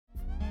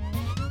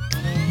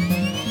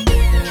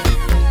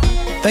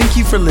Thank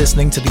you for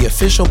listening to the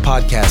official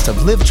podcast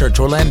of Live Church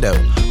Orlando,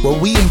 where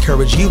we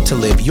encourage you to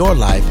live your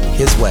life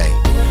His way.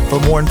 For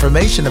more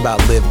information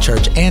about Live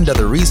Church and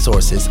other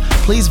resources,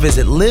 please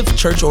visit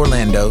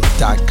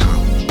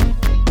livechurchorlando.com.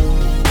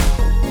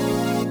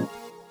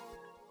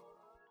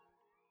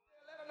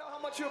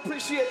 You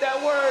appreciate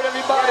that word,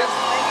 everybody.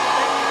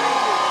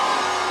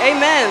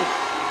 Amen.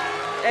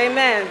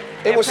 Amen.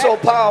 It was so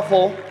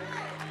powerful.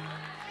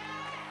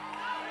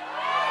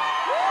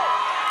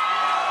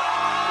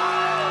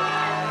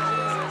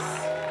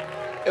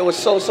 It was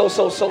so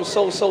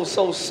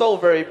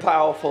very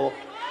powerful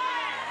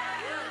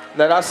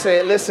that I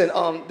said, listen,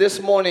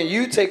 this morning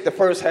you take the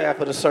first half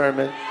of the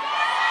sermon.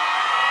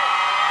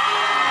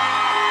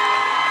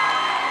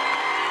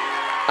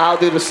 I'll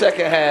do the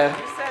second half.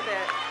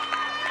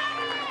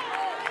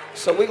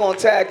 So we're going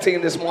to tag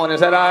team this morning.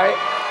 Is that all right?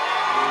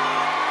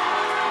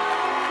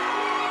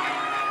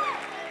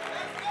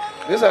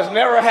 This has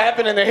never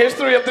happened in the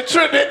history of the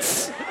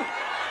Tribbetts.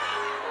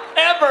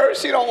 Ever.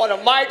 She don't want a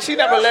mic. She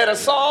never led a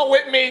song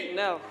with me.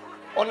 No.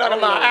 On none of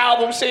my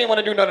albums. She didn't want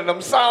to do none of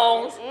them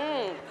songs.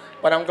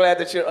 But I'm glad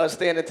that you're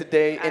standing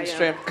today in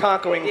strength,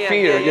 conquering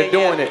fear. You're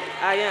doing it.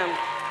 I am.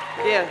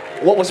 Yeah.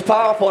 What was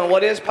powerful and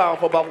what is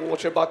powerful about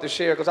what you're about to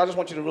share, because I just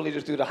want you to really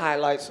just do the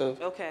highlights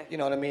of, you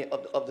know what I mean,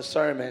 of the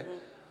sermon.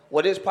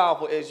 What is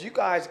powerful is you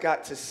guys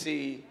got to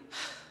see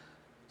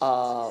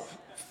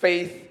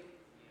faith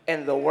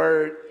and the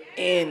word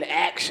in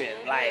action.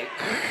 Like,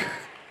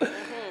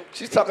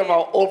 she's talking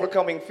about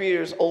overcoming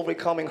fears,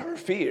 overcoming her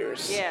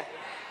fears. Yeah.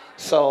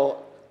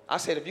 So I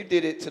said, if you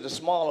did it to the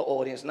smaller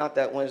audience, not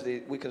that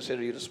Wednesday, we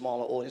consider you the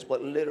smaller audience,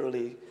 but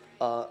literally,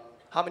 how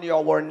many of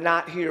y'all were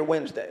not here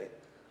Wednesday?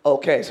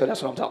 Okay, so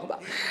that's what I'm talking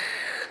about.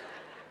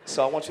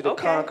 So I want you to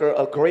conquer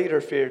a greater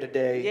fear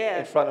today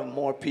in front of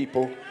more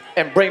people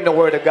and bring the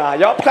word of God.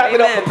 Y'all clap it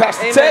up for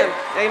Pastor Ted.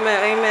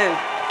 Amen.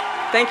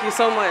 Thank you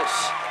so much.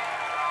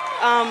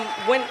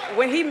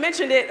 When he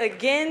mentioned it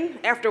again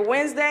after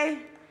Wednesday,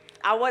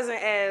 I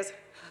wasn't as,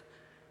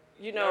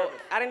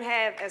 I didn't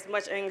have as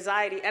much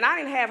anxiety, and I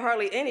didn't have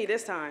hardly any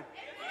this time.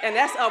 And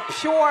that's a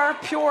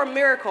pure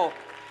miracle.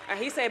 And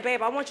he said,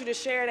 babe, I want you to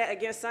share that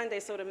again Sunday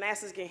so the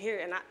masses can hear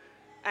it.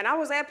 And I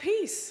was at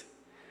peace.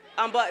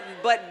 But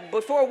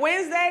before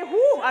Wednesday,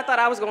 I thought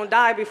I was going to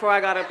die before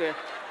I got up there.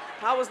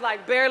 I was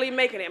like barely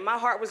making it. My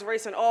heart was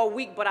racing all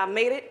week, but I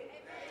made it,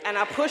 and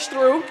I pushed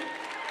through.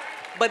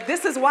 But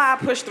this is why I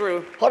pushed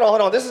through. Hold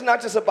on. This is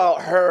not just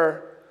about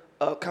her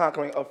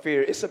conquering a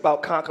fear. It's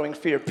about conquering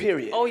fear,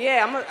 period. Oh,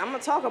 yeah, I'm going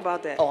to talk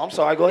about that. Oh, I'm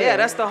sorry. Go ahead. Yeah,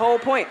 that's the whole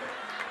point.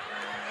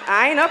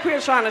 I ain't up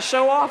here trying to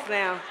show off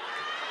now.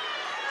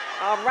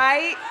 All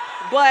right?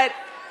 But,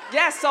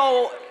 yeah,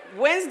 so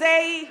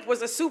Wednesday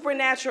was a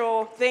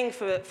supernatural thing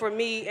for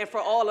me and for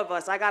all of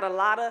us. I got a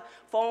lot of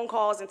phone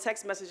calls and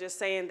text messages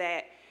saying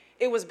that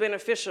it was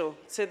beneficial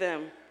to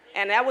them.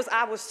 And I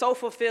was so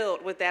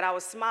fulfilled with that. I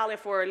was smiling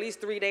for at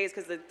least 3 days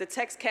because the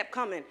text kept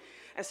coming.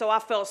 And so I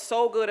felt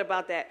so good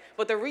about that.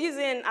 But the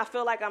reason I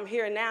feel like I'm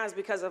here now is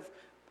because of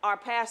our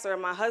pastor and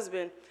my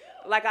husband.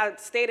 Like I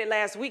stated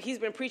last week, he's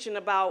been preaching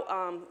about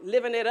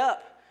living it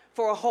up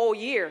for a whole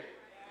year.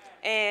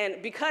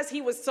 And because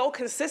he was so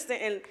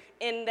consistent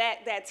in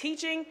that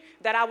teaching,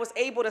 that I was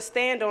able to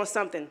stand on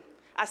something.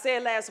 I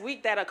said last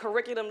week that a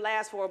curriculum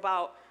lasts for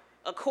about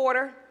a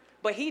quarter,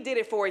 but he did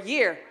it for a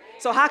year.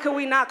 So how could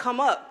we not come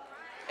up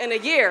in a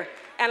year?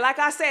 And like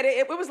I said,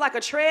 it was like a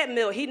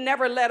treadmill. He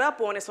never let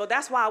up on it. So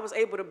that's why I was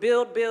able to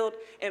build,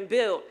 and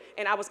build.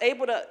 And I was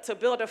able to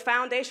build a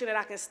foundation that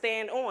I can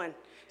stand on.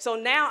 So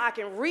now I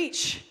can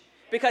reach,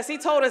 because he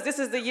told us this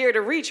is the year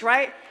to reach,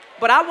 right?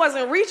 But I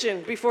wasn't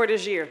reaching before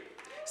this year.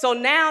 So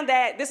now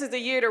that this is the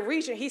year to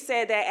reach, and he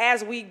said that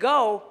as we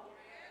go,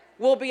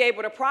 we'll be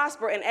able to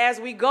prosper. And as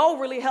we go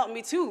really helped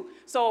me too.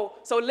 So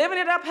living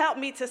it up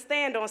helped me to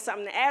stand on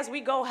something. As we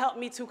go helped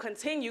me to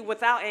continue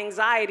without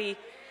anxiety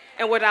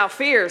and without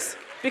fears.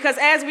 Because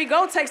as we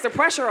go takes the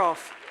pressure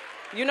off.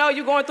 You're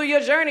going through your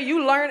journey,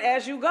 you learn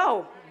as you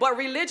go. But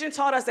religion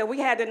taught us that we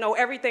had to know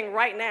everything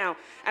right now.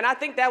 And I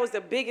think that was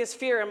the biggest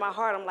fear in my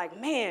heart. I'm like,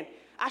 man,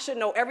 I should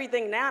know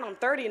everything now. And I'm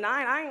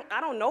 39. I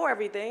don't know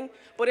everything.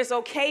 But it's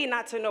okay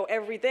not to know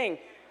everything.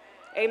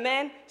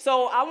 Amen?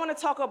 So I want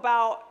to talk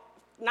about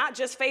not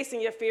just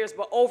facing your fears,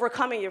 but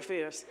overcoming your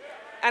fears.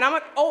 And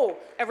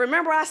and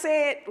remember I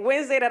said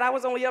Wednesday that I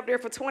was only up there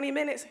for 20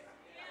 minutes?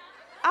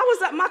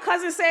 My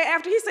cousin said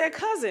after, he said,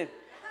 cousin,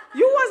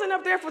 you wasn't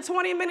up there for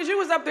 20 minutes. You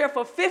was up there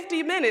for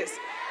 50 minutes.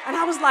 And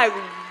I was like,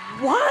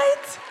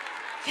 what?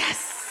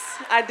 Yes,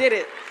 I did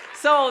it.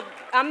 So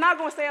I'm not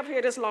going to stay up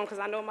here this long because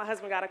I know my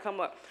husband got to come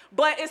up.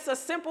 But it's a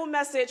simple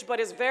message, but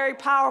it's very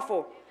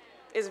powerful.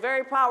 It's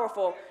very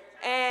powerful.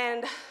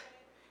 And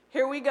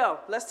here we go.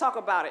 Let's talk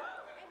about it.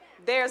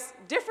 There's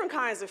different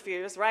kinds of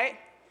fears, right?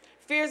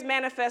 Fears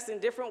manifest in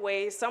different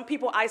ways. Some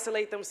people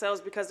isolate themselves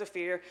because of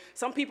fear.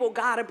 Some people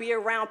gotta be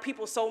around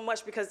people so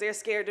much because they're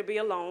scared to be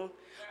alone.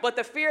 But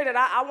the fear that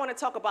I want to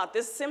talk about,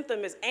 this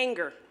symptom is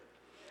anger.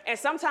 And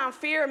sometimes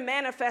fear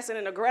manifests in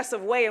an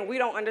aggressive way and we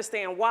don't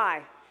understand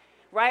why.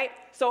 right?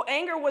 So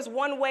anger was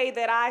one way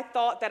that I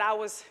thought that I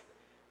was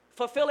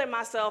fulfilling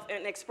myself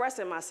and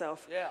expressing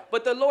myself. Yeah.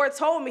 But the Lord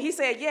told me, he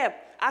said, yeah,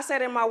 I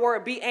said in my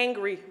word, be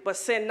angry, but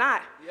sin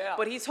not. Yeah.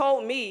 But he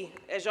told me,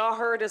 as y'all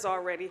heard this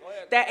already,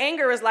 that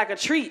anger is like a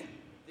treat.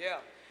 Yeah.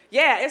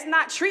 Yeah, it's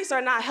not, treats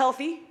are not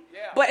healthy,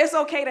 but it's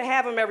okay to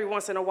have them every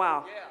once in a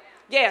while.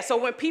 Yeah, so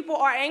when people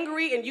are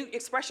angry and you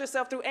express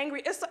yourself through anger,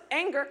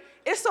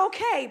 it's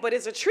okay, but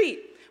it's a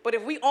treat. But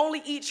if we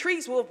only eat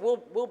treats,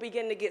 we'll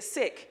begin to get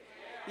sick.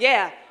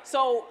 Yeah,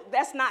 so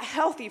that's not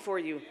healthy for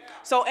you.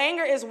 So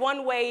anger is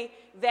one way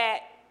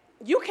that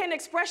you can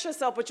express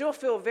yourself, but you'll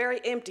feel very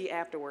empty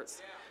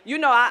afterwards. You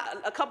know,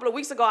 a couple of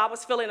weeks ago, I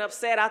was feeling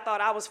upset. I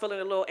thought I was feeling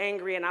a little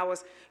angry, and I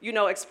was,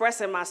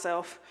 expressing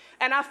myself.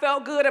 And I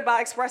felt good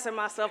about expressing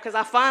myself because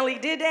I finally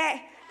did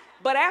that.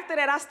 But after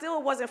that, I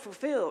still wasn't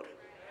fulfilled.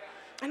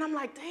 And I'm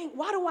like, dang,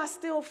 why do I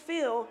still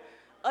feel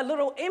a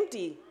little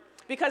empty?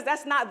 Because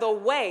that's not the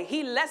way.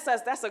 He lets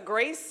us, that's a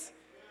grace,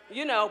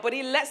 but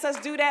he lets us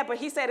do that, but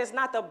he said it's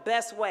not the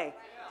best way.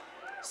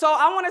 So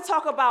I want to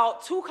talk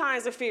about two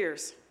kinds of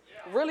fears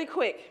really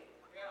quick,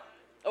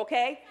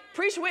 okay?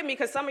 Preach with me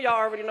because some of y'all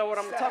already know what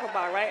I'm talking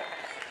about, right?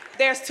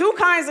 There's two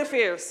kinds of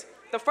fears.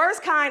 The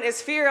first kind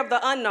is fear of the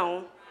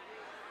unknown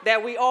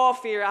that we all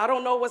fear. I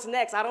don't know what's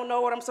next. I don't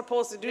know what I'm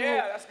supposed to do.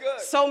 Yeah, that's good.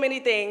 So many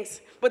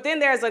things. But then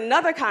there's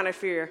another kind of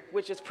fear,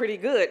 which is pretty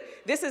good.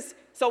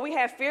 So we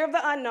have fear of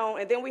the unknown,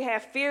 and then we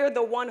have fear of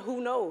the one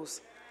who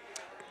knows.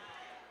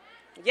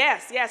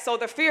 Yes. So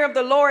the fear of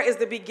the Lord is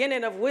the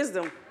beginning of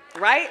wisdom,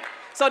 right?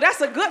 So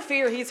that's a good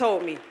fear, he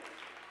told me.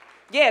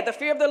 Yeah, the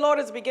fear of the Lord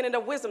is the beginning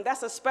of wisdom.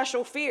 That's a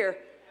special fear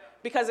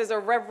because it's a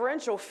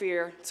reverential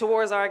fear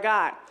towards our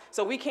God.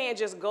 So we can't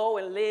just go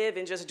and live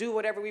and just do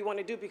whatever we want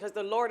to do because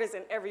the Lord is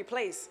in every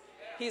place.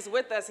 He's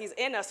with us. He's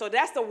in us. So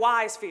that's the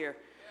wise fear.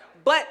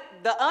 But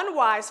the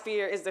unwise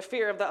fear is the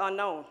fear of the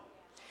unknown.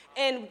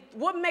 And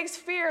what makes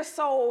fear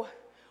so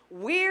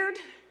weird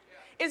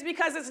is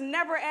because it's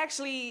never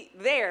actually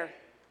there.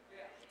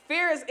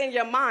 Fear is in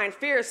your mind.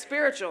 Fear is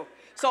spiritual.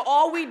 So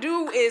all we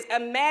do is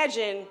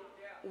imagine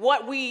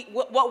what we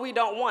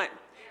don't want.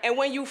 And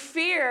when you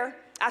fear,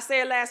 I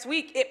said last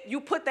week,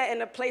 you put that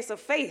in a place of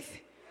faith.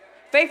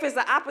 Faith is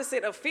the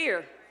opposite of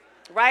fear,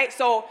 right?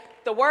 So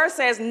the word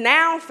says,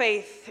 now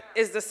faith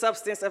is the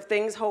substance of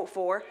things hoped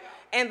for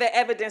and the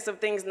evidence of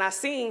things not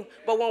seen.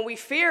 But when we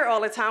fear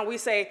all the time, we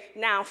say,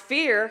 now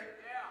fear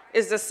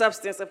is the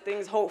substance of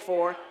things hoped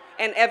for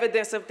and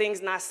evidence of things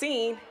not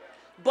seen.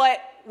 But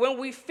when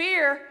we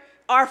fear,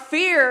 our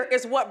fear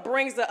is what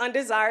brings the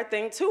undesired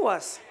thing to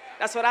us.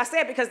 That's what I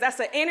said, because that's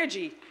an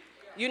energy.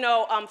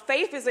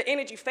 Faith is an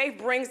energy. Faith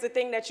brings the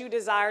thing that you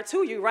desire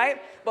to you,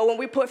 right? But when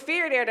we put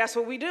fear there, that's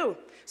what we do.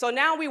 So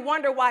now we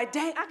wonder why,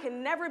 dang, I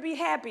can never be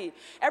happy.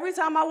 Every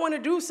time I want to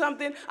do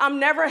something, I'm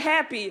never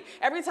happy.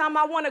 Every time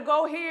I want to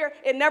go here,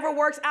 it never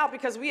works out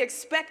because we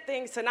expect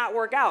things to not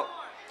work out.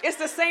 It's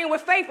the same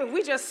with faith. If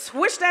we just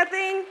switch that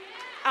thing,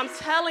 I'm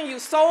telling you,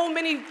 so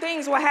many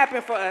things will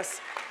happen for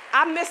us.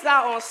 I missed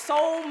out on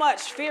so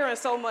much, fearing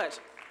so much.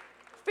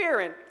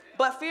 Fearing.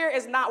 But fear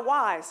is not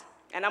wise.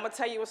 And I'm going to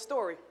tell you a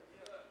story.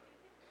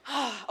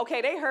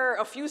 Okay, they heard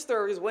a few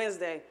stories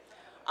Wednesday.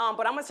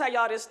 But I'm going to tell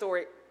y'all this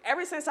story.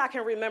 Ever since I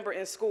can remember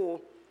in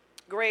school,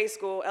 grade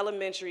school,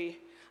 elementary,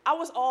 I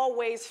was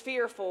always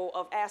fearful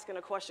of asking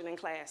a question in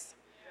class.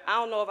 I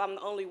don't know if I'm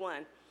the only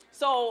one.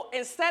 So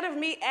instead of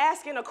me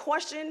asking a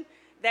question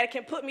that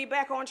can put me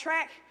back on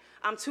track,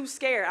 I'm too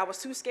scared. I was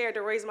too scared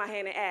to raise my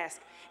hand and ask.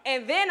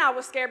 And then I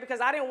was scared because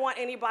I didn't want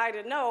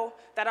anybody to know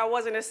that I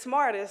wasn't as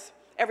smart as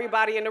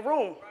everybody in the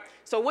room.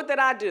 So what did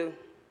I do?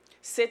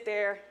 Sit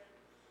there,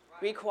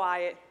 be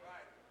quiet.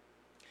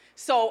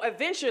 So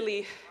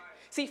eventually,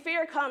 see,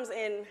 fear comes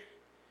in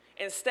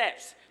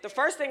steps. The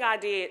first thing I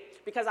did,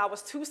 because I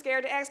was too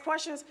scared to ask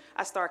questions,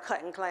 I started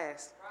cutting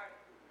class.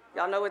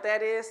 Y'all know what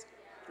that is?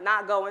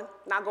 Not going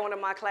to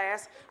my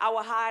class. I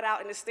will hide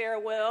out in the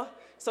stairwell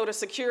so the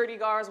security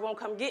guards won't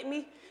come get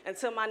me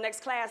until my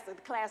next class, the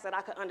class that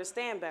I could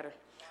understand better.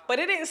 But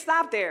it didn't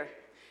stop there.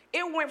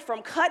 It went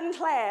from cutting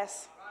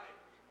class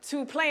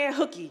to playing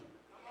hooky.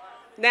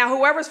 Now,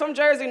 whoever's from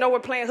Jersey know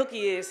what playing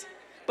hooky is,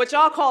 but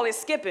y'all call it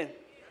skipping.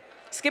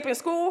 Skipping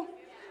school?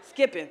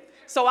 Skipping.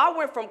 So I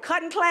went from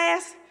cutting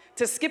class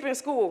to skipping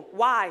school.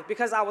 Why?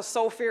 Because I was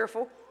so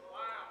fearful.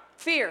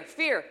 Fear.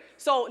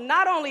 So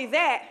not only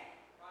that,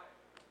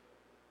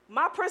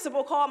 my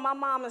principal called my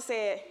mom and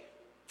said,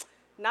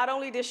 not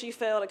only did she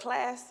fail the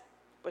class,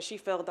 but she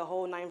failed the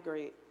whole 9th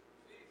grade.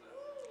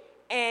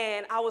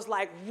 And I was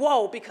like,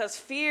 whoa, because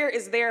fear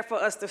is there for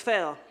us to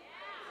fail.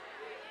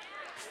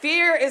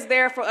 Fear is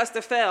there for us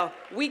to fail.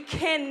 We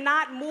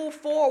cannot move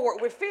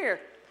forward with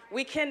fear.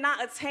 We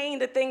cannot attain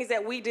the things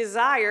that we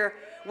desire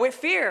with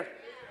fear.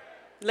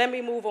 Let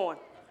me move on.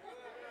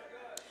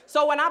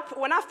 So when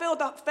I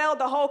failed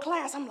the whole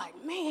class, I'm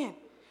like, man,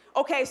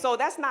 okay, so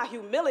that's not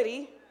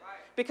humility,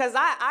 because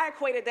I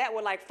equated that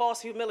with like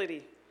false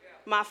humility,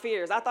 my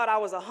fears. I thought I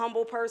was a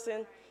humble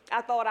person.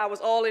 I thought I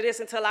was all of this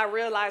until I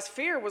realized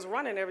fear was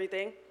running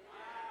everything.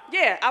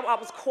 Yeah, I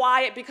was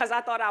quiet because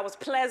I thought I was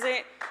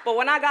pleasant. But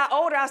when I got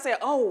older, I said,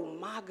 oh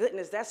my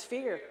goodness, that's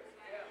fear.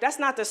 That's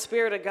not the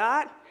Spirit of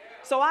God.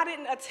 So I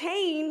didn't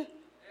attain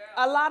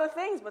a lot of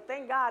things, but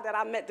thank God that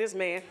I met this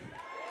man.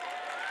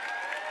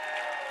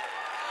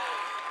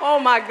 Oh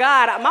my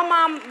God,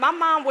 my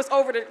mom was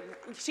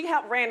she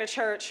helped ran the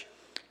church,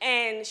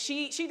 and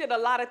she did a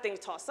lot of things,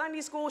 taught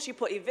Sunday school, she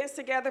put events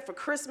together for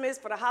Christmas,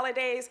 for the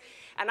holidays,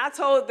 and I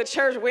told the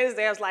church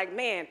Wednesday, I was like,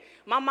 man,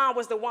 my mom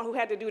was the one who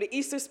had to do the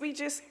Easter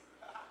speeches,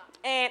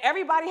 and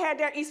everybody had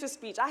their Easter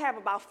speech. I have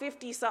about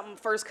 50-something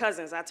first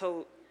cousins, I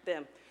told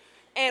them.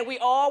 And we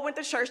all went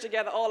to church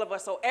together, all of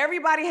us, so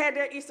everybody had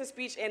their Easter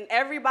speech, and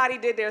everybody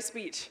did their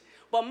speech.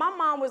 But my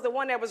mom was the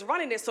one that was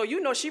running it, so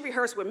she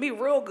rehearsed with me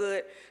real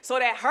good so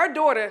that her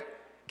daughter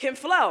can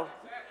flow.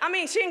 I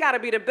mean, she ain't got to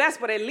be the best,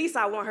 but at least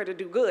I want her to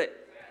do good.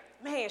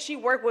 Man, she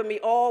worked with me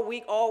all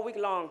week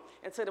long,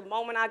 until the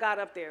moment I got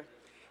up there.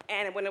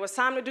 And when it was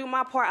time to do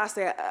my part, I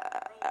said,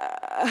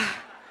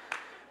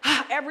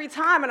 every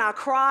time, and I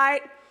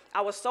cried.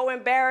 I was so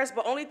embarrassed,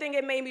 but only thing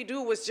it made me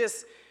do was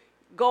just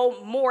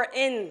go more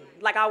in,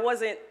 like I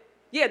wasn't,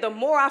 the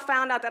more I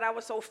found out that I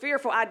was so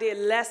fearful, I did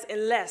less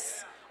and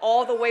less.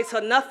 All the way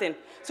to nothing,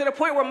 to the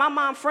point where my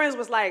mom friends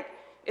was like,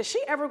 is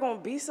she ever gonna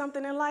be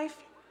something in life?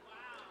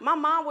 My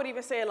mom would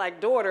even say,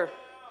 like, daughter,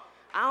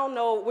 I don't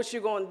know what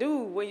you're gonna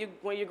do when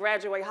you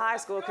graduate high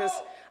school, because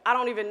I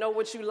don't even know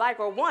what you like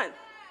or want.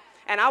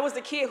 And I was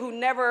the kid who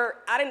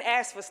I didn't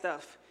ask for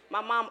stuff.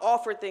 My mom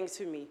offered things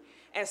to me,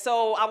 and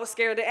so I was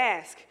scared to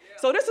ask.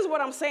 So this is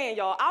what I'm saying,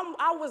 y'all.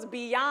 I was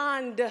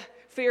beyond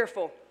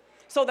fearful.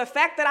 So the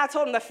fact that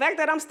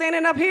I'm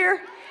standing up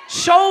here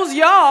shows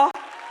y'all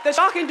that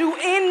y'all can do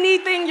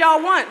anything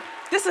y'all want.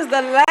 This is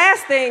the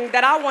last thing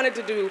that I wanted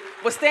to do,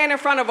 was stand in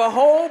front of a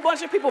whole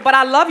bunch of people, but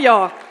I love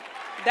y'all.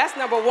 That's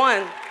number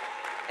one.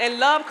 And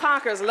love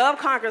conquers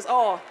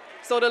all.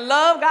 So the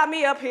love got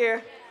me up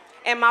here,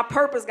 and my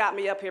purpose got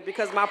me up here,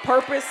 because my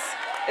purpose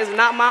is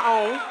not my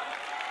own.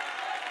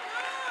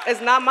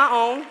 It's not my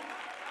own.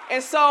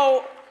 And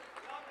so,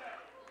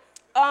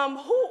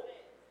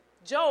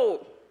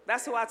 Job,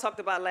 that's who I talked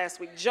about last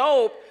week.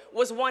 Job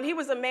was one, he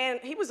was a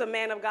man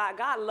of God.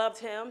 God loved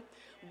him.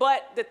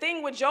 But the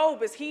thing with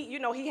Job is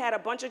he had a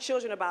bunch of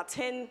children, about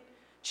 10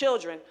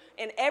 children.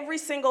 And every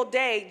single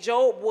day,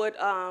 Job would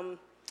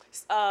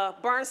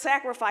burn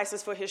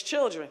sacrifices for his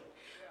children.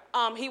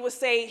 He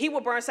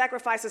would burn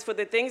sacrifices for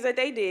the things that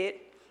they did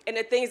and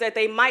the things that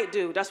they might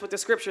do. That's what the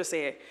scripture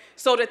said.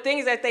 So the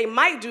things that they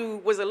might do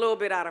was a little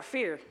bit out of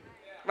fear.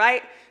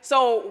 Right?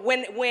 So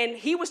when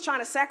he was trying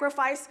to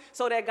sacrifice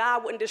so that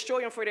God wouldn't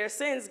destroy them for their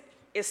sins,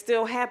 it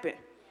still happened.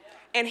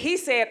 And he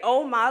said,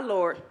 oh my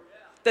Lord,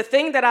 the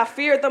thing that I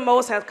feared the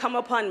most has come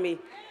upon me.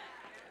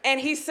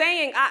 And he's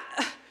saying,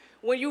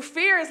 when you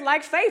fear, it's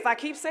like faith. I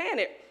keep saying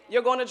it.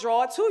 You're going to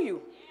draw it to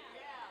you.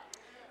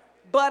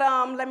 But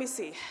let me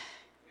see.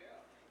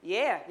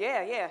 Yeah.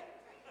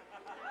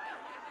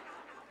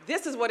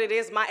 This is what it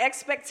is. My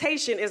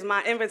expectation is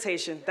my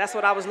invitation. That's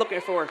what I was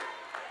looking for.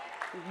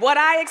 What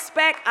I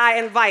expect, I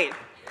invite,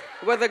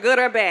 whether good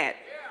or bad.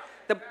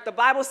 The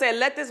Bible said,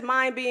 let this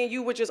mind be in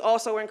you, which is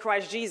also in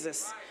Christ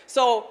Jesus.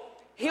 So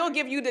he'll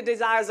give you the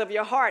desires of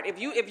your heart. If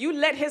you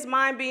let his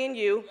mind be in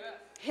you,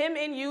 him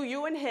in you,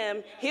 you in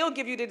him, he'll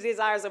give you the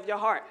desires of your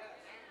heart.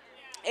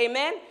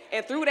 Amen?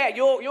 And through that,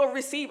 you'll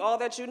receive all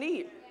that you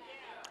need.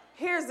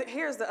 Here's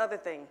the other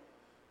thing.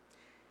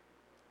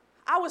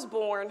 I was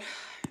born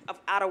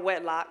out of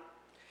wedlock,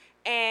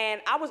 and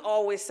I was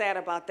always sad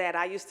about that.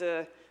 I used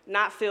to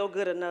not feel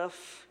good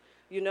enough,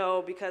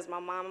 because my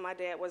mom and my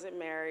dad wasn't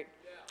married.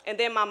 And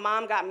then my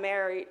mom got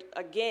married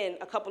again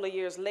a couple of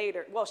years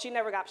later. Well, she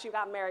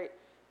got married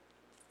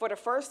for the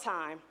first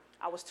time.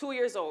 I was 2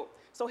 years old.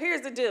 So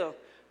here's the deal.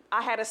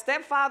 I had a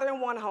stepfather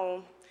in one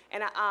home,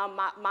 and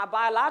my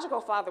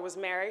biological father was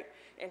married,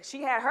 and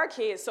she had her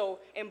kids. So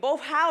in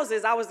both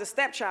houses, I was the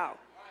stepchild.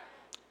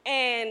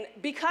 And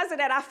because of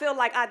that, I feel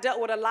like I dealt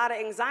with a lot of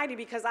anxiety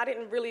because I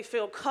didn't really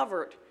feel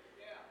covered,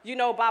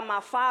 by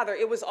my father.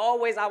 It was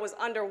always, I was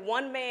under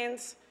one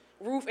man's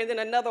roof and then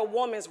another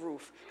woman's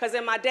roof. Because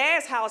in my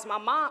dad's house, my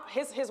mom,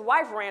 his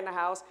wife ran the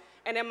house.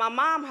 And in my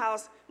mom's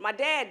house, my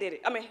dad did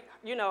it.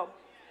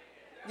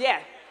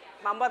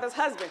 My mother's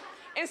husband.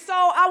 And so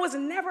I was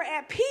never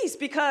at peace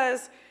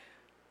because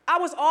I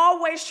was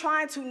always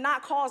trying to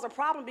not cause a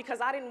problem because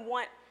I didn't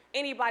want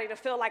anybody to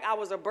feel like I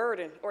was a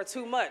burden or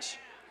too much.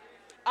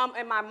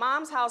 In my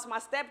mom's house, my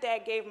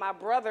stepdad gave my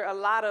brother a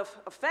lot of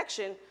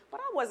affection,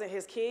 but I wasn't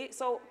his kid,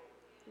 so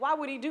why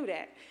would he do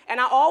that? And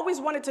I always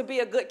wanted to be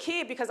a good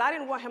kid because I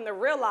didn't want him to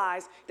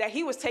realize that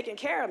he was taking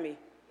care of me.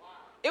 Wow.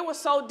 It was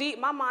so deep,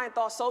 my mind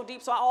thought so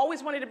deep, so I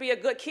always wanted to be a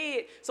good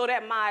kid so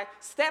that my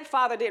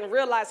stepfather didn't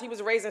realize he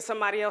was raising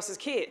somebody else's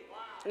kid. Wow.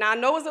 Now, I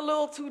know it's a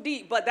little too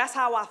deep, but that's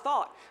how I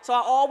thought. So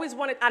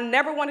I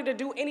never wanted to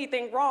do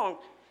anything wrong.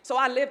 So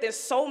I lived in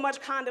so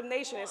much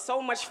condemnation and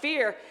so much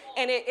fear,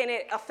 and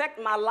it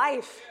affected my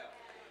life.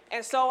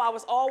 And so I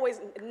was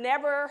always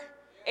never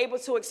able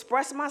to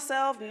express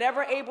myself,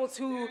 never able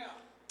to,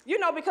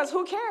 because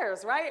who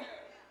cares, right?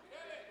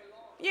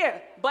 Yeah,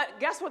 but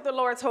guess what the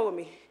Lord told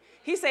me?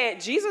 He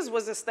said Jesus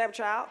was a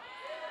stepchild.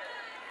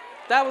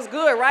 That was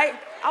good, right?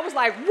 I was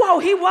like, whoa,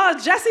 he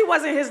was. Jesse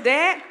wasn't his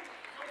dad.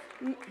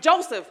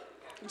 Joseph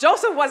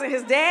wasn't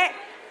his dad.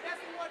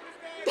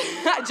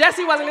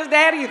 Jesse wasn't his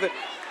dad either.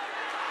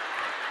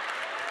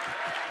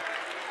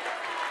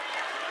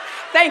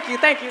 Thank you.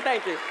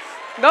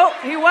 Nope,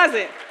 he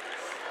wasn't.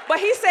 But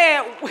he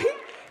said,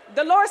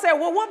 the Lord said,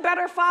 well, what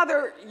better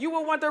father you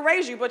would want to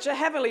raise you but your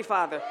heavenly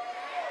Father?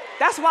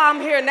 That's why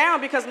I'm here now,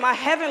 because my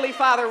heavenly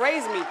Father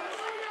raised me.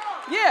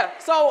 Yeah,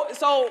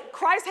 so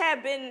Christ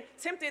had been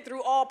tempted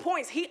through all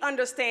points. He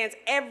understands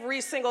every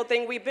single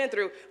thing we've been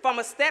through, from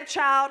a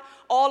stepchild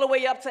all the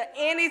way up to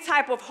any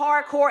type of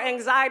hardcore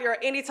anxiety or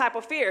any type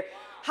of fear.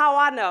 How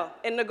I know?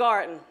 In the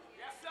garden.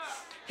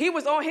 He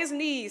was on his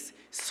knees,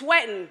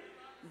 sweating,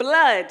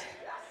 blood.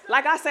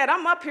 Like I said,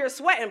 I'm up here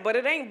sweating, but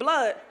it ain't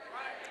blood.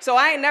 So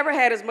I ain't never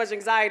had as much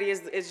anxiety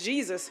as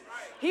Jesus.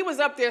 He was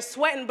up there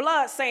sweating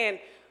blood saying,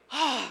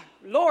 oh,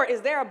 Lord,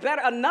 is there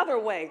another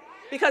way?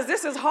 Because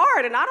this is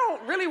hard, and I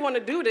don't really want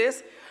to do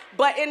this,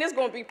 and it's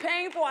going to be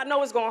painful. I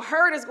know it's going to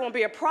hurt. It's going to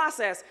be a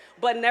process,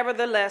 but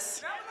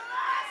nevertheless.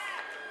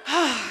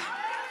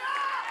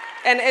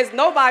 And as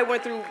nobody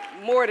went through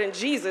more than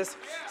Jesus,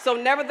 so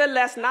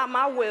nevertheless, not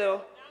my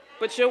will,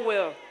 but your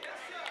will.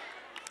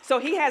 So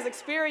he has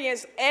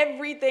experienced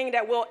everything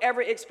that we'll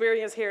ever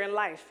experience here in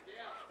life.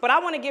 But I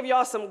want to give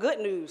y'all some good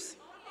news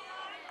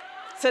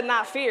to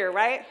not fear,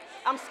 right?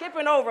 I'm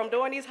skipping over. I'm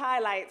doing these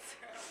highlights.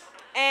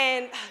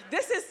 And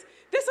this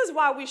is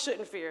why we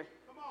shouldn't fear.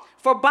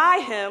 For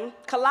by him,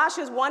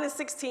 Colossians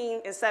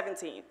 1:16 and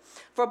 17,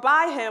 for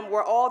by him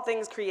were all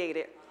things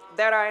created,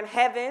 that are in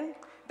heaven,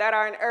 that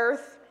are in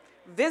earth,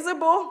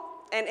 visible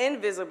and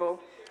invisible,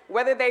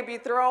 whether they be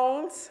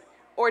thrones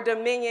or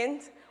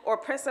dominions or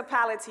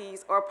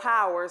principalities or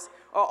powers,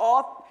 or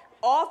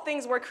all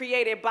things were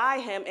created by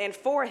him and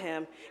for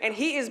him, and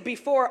he is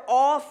before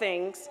all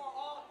things.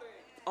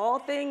 All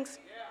things?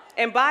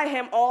 And by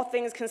him all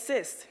things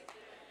consist.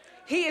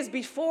 He is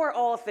before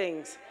all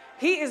things.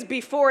 He is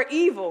before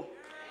evil.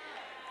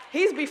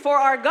 He's before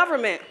our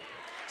government.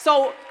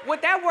 So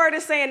what that word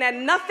is saying, that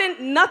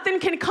nothing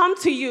can come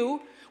to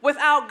you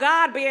without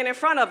God being in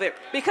front of it,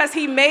 because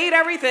he made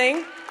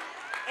everything,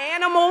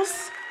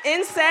 animals,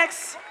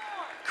 insects,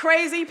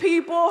 crazy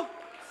people,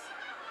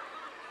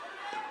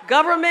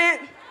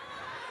 government,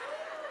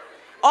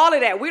 all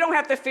of that. We don't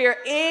have to fear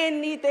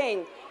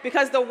anything,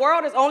 because the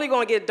world is only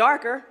going to get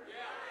darker.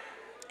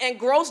 And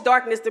gross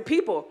darkness to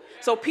people.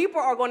 So people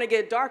are going to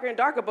get darker and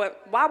darker,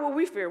 but why would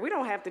we fear? We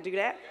don't have to do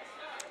that.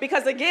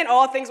 Because again,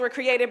 all things were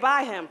created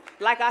by him.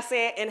 Like I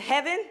said, in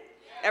heaven,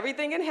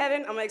 everything in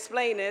heaven, I'm going to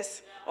explain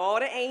this. All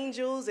the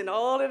angels and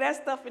all of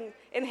that stuff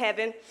in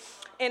heaven.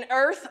 In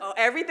earth,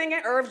 everything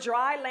in earth,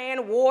 dry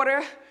land,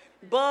 water,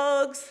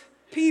 bugs,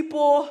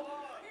 people,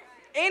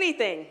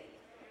 anything.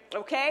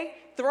 Okay?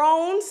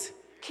 Thrones,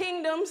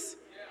 kingdoms,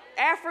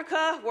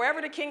 Africa,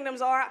 wherever the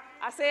kingdoms are.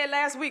 I said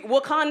last week,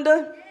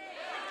 Wakanda.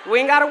 We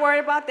ain't got to worry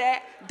about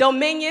that.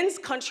 Dominions,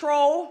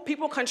 control,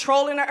 people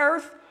controlling the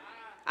earth.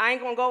 I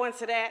ain't going to go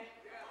into that.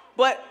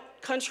 But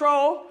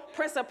control,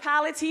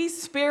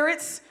 principalities,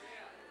 spirits,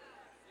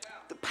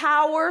 the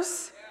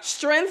powers,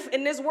 strength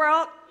in this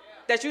world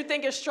that you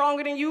think is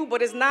stronger than you,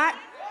 but it's not.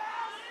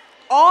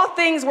 All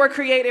things were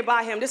created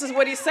by him. This is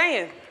what he's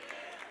saying.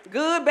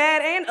 Good,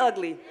 bad, and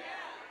ugly.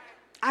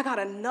 I got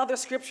another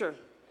scripture.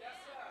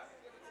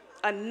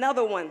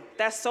 Another one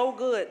that's so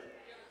good.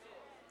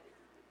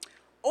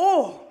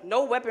 Oh,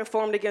 no weapon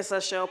formed against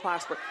us shall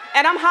prosper.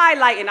 And I'm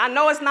highlighting. I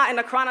know it's not in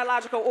the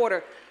chronological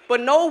order, but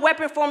no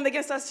weapon formed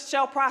against us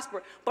shall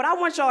prosper. But I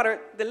want y'all to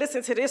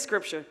listen to this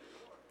scripture.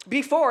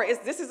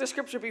 This is the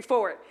scripture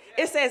before it.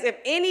 It says, if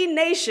any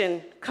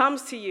nation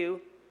comes to you,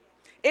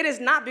 it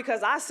is not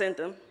because I sent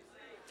them.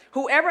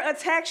 Whoever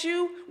attacks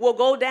you will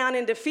go down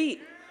in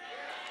defeat.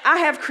 I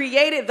have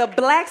created the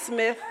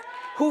blacksmith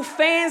who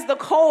fans the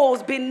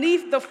coals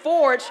beneath the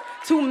forge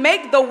to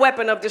make the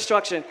weapon of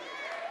destruction.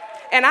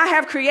 And I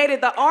have created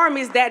the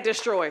armies that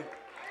destroy.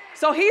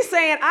 So he's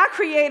saying, I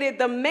created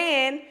the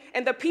man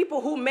and the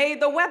people who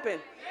made the weapon.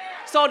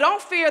 So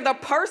don't fear the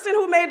person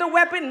who made the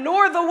weapon,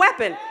 nor the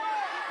weapon.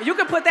 You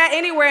can put that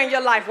anywhere in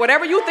your life.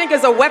 Whatever you think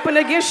is a weapon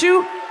against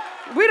you,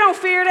 we don't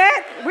fear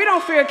that. We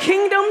don't fear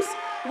kingdoms.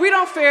 We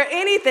don't fear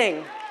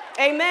anything.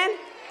 Amen?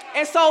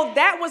 And so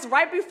that was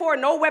right before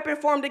no weapon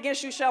formed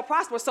against you shall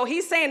prosper. So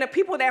he's saying the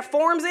people that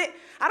forms it,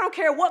 I don't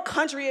care what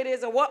country it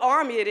is or what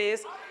army it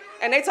is,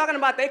 and they talking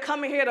about they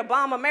coming here to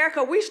bomb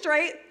America, we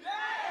straight.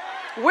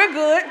 We're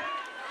good.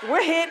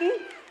 We're hidden.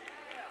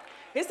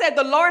 He said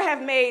the Lord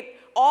have made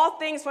all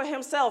things for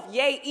himself,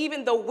 yea,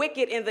 even the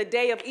wicked in the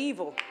day of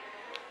evil.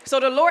 So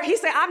the Lord, he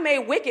said, I made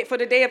wicked for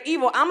the day of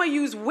evil. I'm going to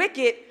use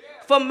wicked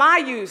for my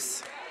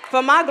use,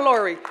 for my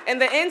glory. And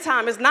the end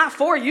time is not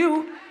for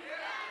you.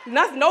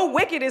 No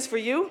wicked is for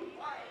you.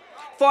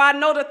 For I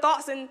know the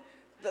thoughts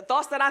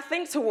that I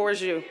think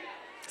towards you,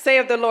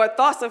 saith the Lord,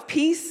 thoughts of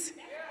peace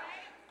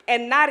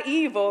and not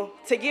evil,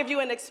 to give you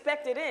an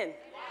expected end.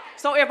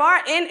 So if our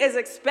end is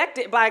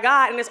expected by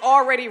God and it's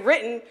already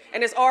written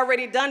and it's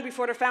already done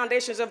before the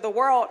foundations of the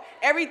world,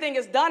 everything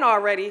is done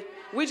already,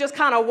 we just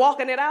kind of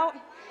walking it out,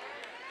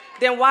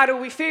 then why do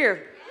we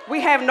fear?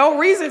 We have no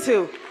reason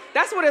to.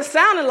 That's what it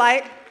sounded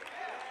like.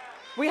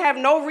 We have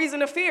no reason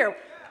to fear.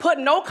 Put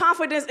no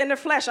confidence in the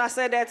flesh. I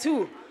said that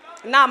too.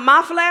 Not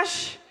my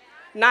flesh,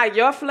 not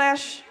your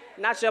flesh,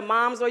 not your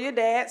mom's or your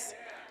dad's,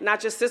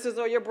 not your sisters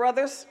or your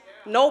brothers.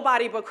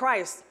 Nobody but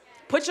Christ.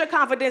 Put your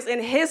confidence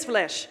in his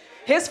flesh.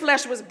 His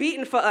flesh was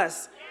beaten for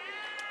us.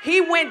 He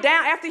went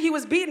down, after he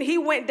was beaten, he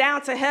went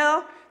down to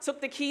hell,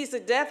 took the keys to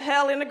death,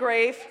 hell, and the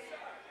grave.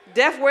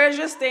 Death, where's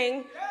your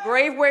sting?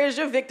 Grave, where's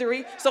your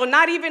victory? So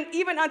not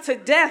even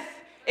unto death,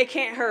 it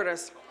can't hurt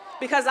us.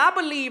 Because I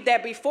believe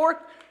that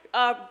before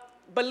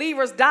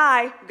believers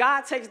die,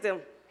 God takes them.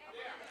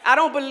 I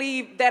don't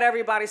believe that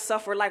everybody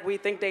suffer like we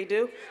think they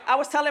do. I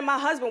was telling my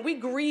husband, we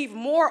grieve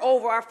more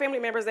over our family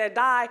members that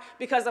die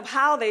because of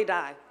how they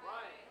died.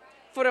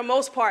 For the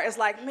most part, it's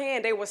like,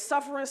 man, they were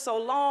suffering so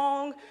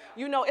long.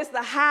 You know, it's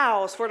the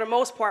hows for the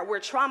most part. We're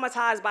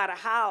traumatized by the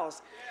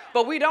hows.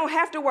 But we don't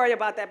have to worry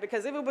about that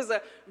because if it was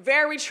a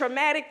very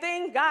traumatic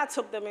thing, God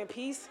took them in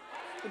peace.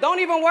 Don't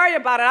even worry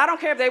about it. I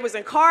don't care if they was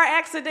in car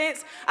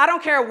accidents. I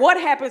don't care what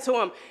happened to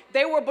them.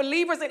 They were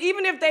believers, and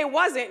even if they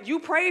wasn't, you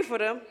prayed for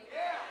them.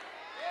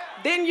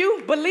 Didn't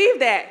you believe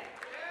that?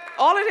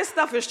 All of this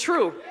stuff is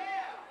true.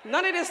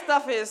 None of this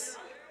stuff is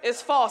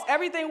false.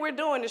 Everything we're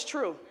doing is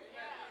true.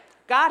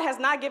 God has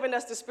not given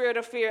us the spirit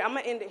of fear. I'm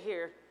going to end it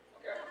here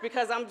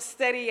because I'm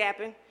steady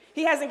yapping.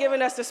 He hasn't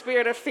given us the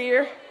spirit of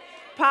fear,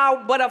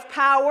 but of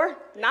power,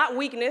 not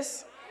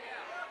weakness,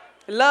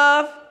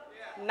 love,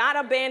 not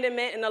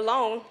abandonment and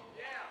alone,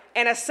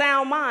 and a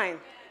sound mind.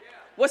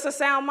 What's a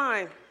sound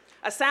mind?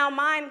 A sound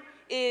mind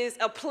is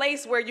a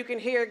place where you can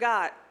hear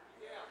God.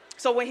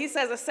 So when he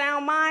says a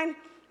sound mind,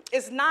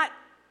 it's not,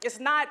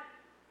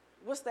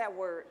 what's that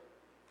word?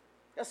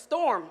 A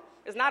storm.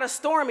 It's not a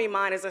stormy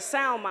mind, it's a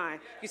sound mind.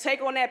 You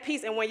take on that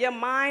peace, and when your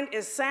mind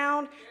is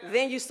sound,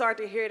 then you start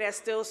to hear that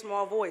still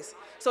small voice.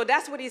 So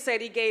that's what he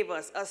said he gave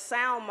us, a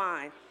sound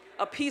mind,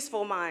 a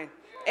peaceful mind.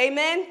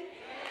 Amen?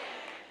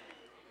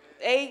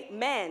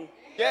 Amen.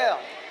 Yeah.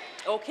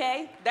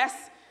 Okay? That's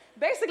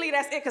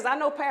it, because I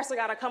know Pastor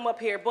got to come up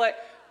here. But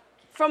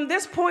from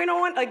this point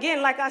on,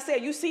 again, like I said,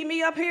 you see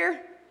me up here,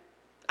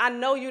 I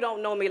know you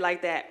don't know me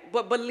like that.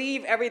 But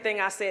believe everything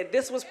I said.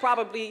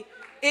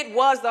 It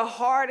was the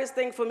hardest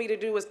thing for me to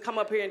do is come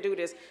up here and do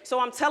this. So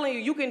I'm telling you,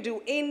 you can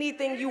do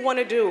anything you want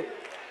to do.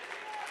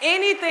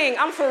 Anything.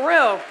 I'm for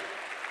real.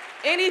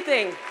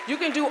 Anything. You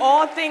can do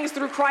all things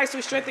through Christ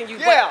who strengthens you.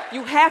 Yeah. But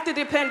you have to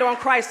depend on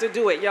Christ to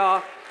do it,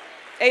 y'all.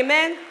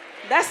 Amen?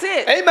 That's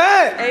it.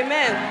 Amen.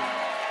 Amen.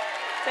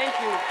 Thank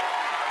you.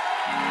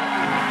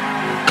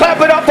 Clap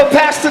it up for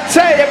Pastor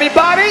Tay,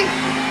 everybody.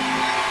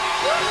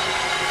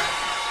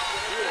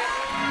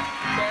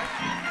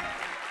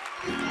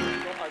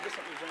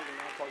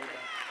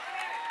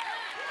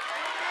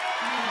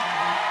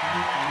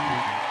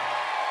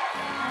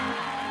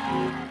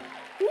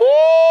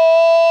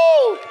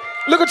 Woo!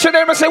 Look at your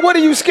neighbor and say, what are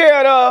you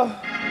scared of?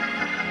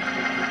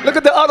 Look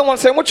at the other one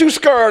saying, what you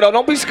scared of?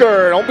 Don't be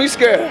scared. Don't be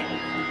scared.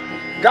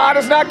 God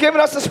has not given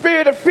us the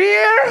spirit of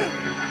fear.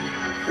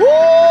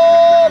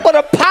 Woo! But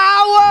a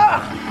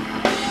power,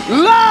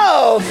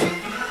 love,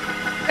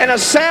 and a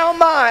sound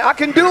mind. I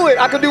can do it.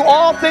 I can do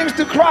all things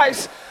through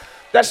Christ.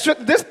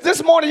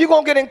 This morning you're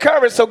going to get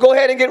encouraged, so go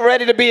ahead and get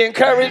ready to be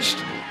encouraged.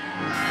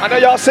 I know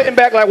y'all sitting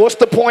back like, what's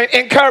the point?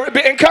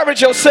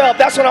 Encourage yourself.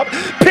 That's what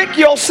pick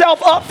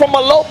yourself up from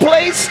a low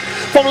place,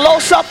 from low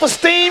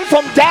self-esteem,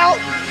 from doubt,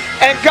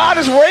 and God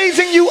is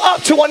raising you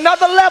up to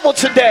another level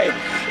today.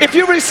 If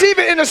you receive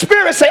it in the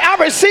spirit, say, I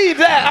receive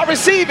that. I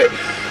receive it.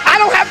 I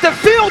don't have to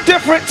feel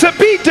different to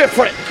be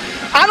different.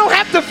 I don't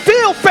have to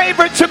feel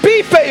favored to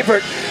be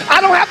favored.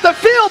 I don't have to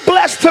feel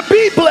blessed to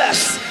be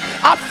blessed.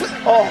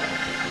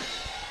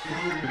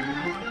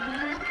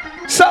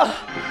 So,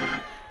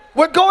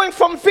 we're going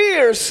from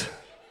fears.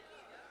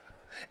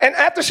 And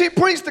after she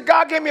preached,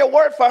 God gave me a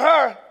word for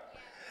her.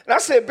 And I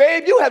said,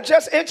 babe, you have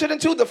just entered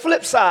into the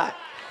flip side.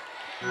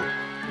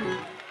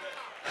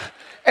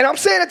 And I'm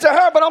saying it to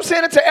her, but I'm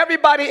saying it to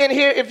everybody in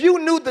here. If you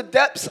knew the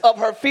depths of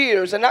her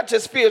fears, and not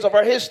just fears of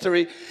her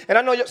history, and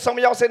I know some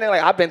of y'all sitting there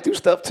like, I've been through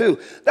stuff too.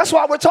 That's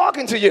why we're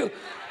talking to you,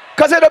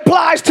 because it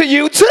applies to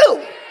you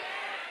too.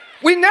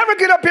 We never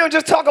get up here and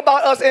just talk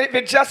about us, and if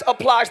it just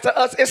applies to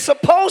us, it's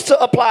supposed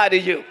to apply to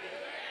you.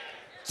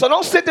 So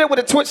don't sit there with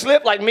a twitched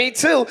lip like me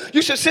too.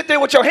 You should sit there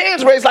with your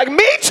hands raised like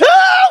me too.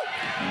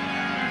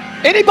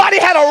 Anybody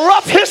had a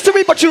rough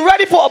history, but you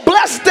ready for a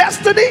blessed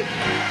destiny?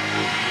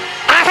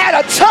 I had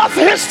a tough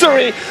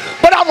history,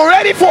 but I'm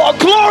ready for a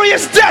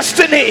glorious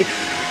destiny.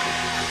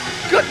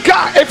 Good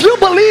God, if you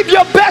believe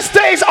your best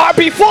days are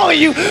before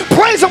you,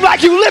 praise him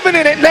like you living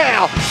in it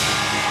now.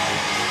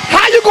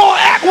 How you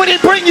gonna act when he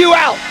bring you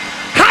out?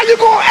 How you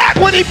gonna act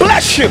when he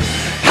bless you?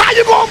 How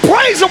you gonna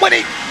praise him when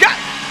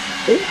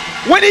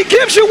he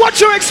gives you what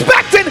you're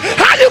expecting?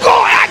 How you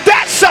gonna act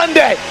that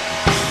Sunday?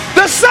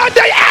 The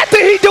Sunday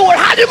after he do it,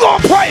 how you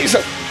gonna praise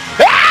him?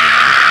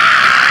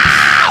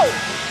 Ow!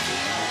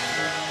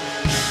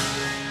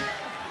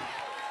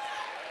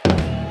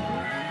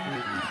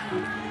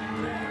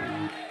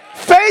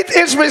 Faith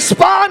is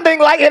responding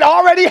like it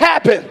already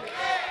happened.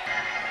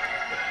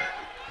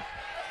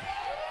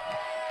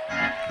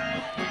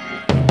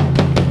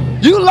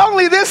 You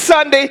lonely this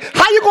Sunday.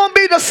 How you gonna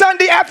be the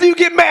Sunday after you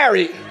get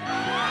married?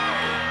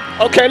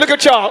 Okay, look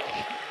at y'all.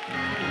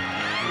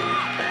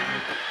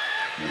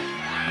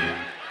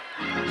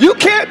 You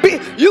can't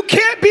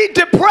be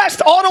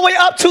depressed all the way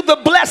up to the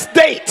blessed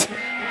date.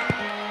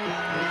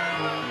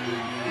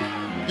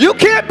 You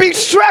can't be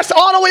stressed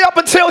all the way up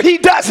until he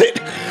does it.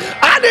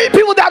 I need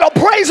people that'll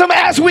praise him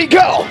as we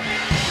go.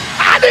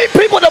 I need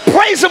people to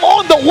praise him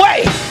on the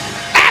way.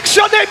 Ask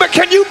your neighbor,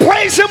 can you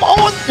praise him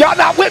on? Y'all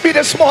not with me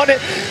this morning.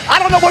 I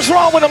don't know what's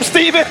wrong with him,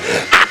 Stephen.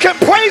 I can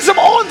praise him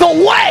on the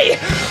way.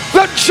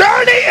 The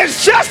journey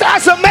is just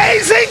as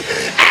amazing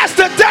as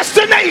the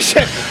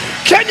destination.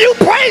 Can you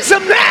praise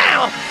him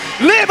now?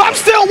 Liv, I'm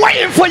still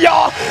waiting for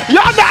y'all.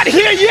 Y'all not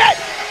here yet.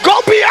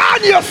 Go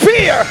beyond your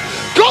fear.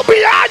 Go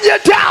beyond your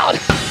doubt.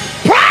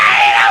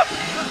 Praise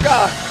him.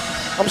 God,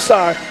 I'm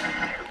sorry.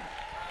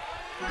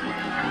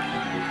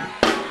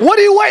 What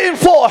are you waiting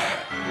for?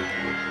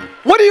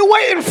 What are you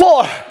waiting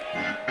for?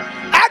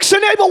 Ask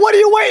your neighbor, what are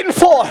you waiting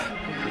for?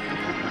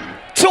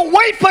 To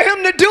wait for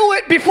him to do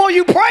it before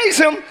you praise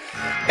him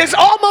is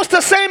almost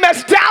the same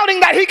as doubting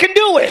that he can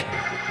do it.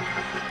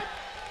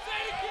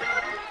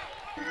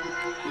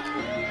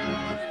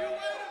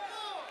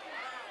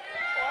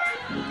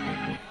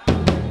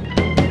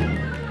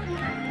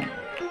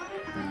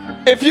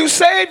 If you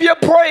save your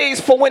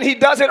praise for when he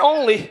does it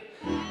only,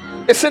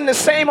 it's in the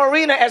same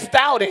arena as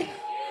doubting.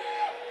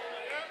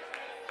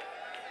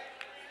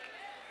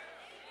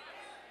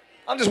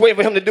 I'm just waiting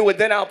for him to do it,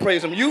 then I'll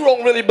praise him. You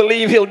don't really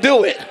believe he'll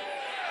do it.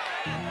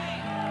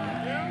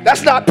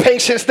 That's not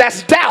patience,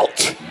 that's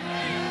doubt.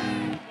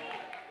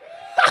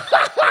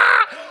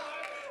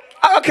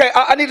 Okay,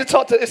 I need to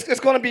talk to, it's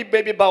going to be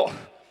maybe about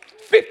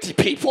 50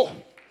 people.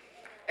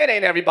 It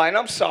ain't everybody, and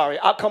I'm sorry.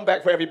 I'll come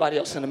back for everybody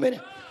else in a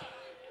minute.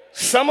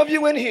 Some of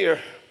you in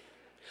here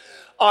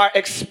are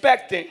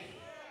expecting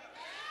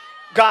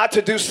God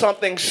to do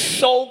something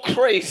so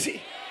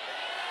crazy.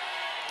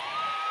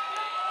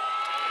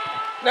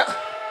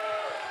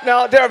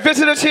 Now, there are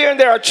visitors here and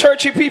there are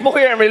churchy people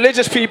here and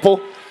religious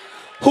people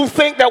who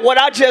think that what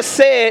I just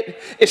said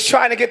is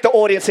trying to get the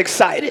audience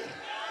excited.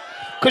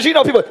 Because you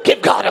know people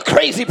give God a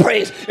crazy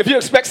praise. If you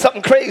expect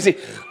something crazy,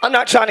 I'm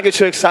not trying to get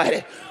you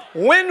excited.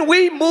 When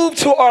we moved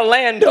to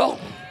Orlando,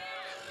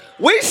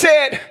 we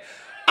said,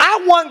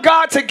 I want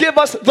God to give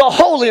us the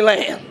Holy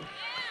Land.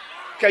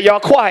 Okay, y'all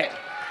quiet.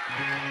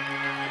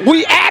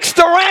 We asked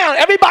around.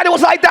 Everybody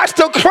was like, that's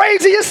the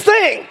craziest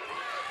thing.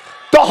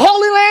 The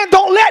Holy Land,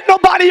 don't let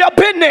nobody up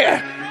in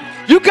there.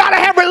 You got to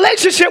have a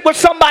relationship with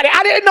somebody.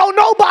 I didn't know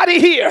nobody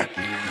here.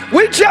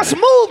 We just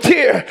moved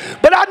here.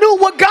 But I knew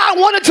what God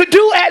wanted to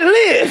do at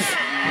Live.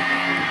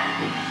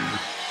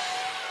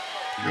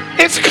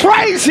 It's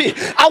crazy.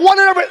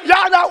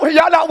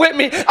 Y'all not with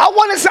me.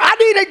 I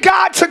needed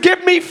God to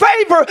give me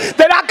favor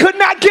that I could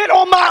not get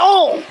on my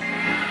own.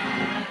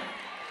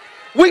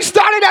 We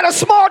started at a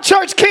small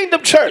church,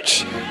 Kingdom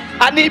Church.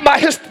 I need my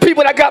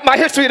people that got my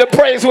history to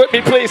praise with me,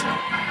 please.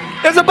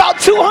 There's about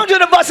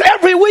 200 of us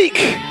every week.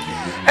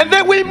 And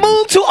then we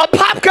moved to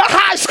Apopka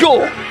High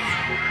School.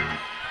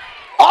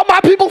 All my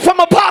people from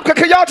Apopka,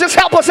 can y'all just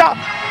help us out?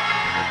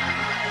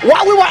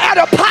 While we were at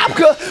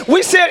Apopka,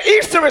 we said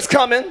Easter is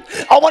coming.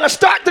 I want to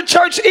start the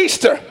church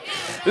Easter.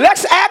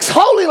 Let's ask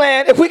Holy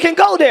Land if we can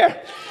go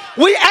there.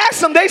 We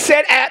asked them, they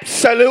said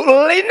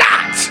absolutely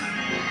not.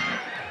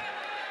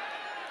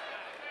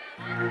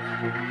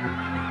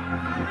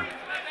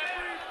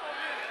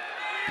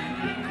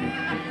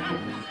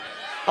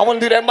 I want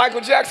to do that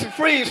Michael Jackson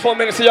freeze for a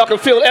minute so y'all can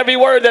feel every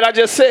word that I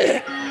just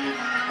said.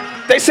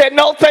 They said,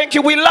 no, thank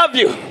you, we love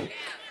you.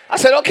 I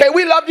said, okay,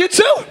 we love you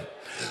too.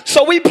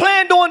 So we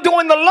planned on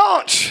doing the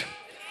launch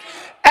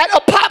at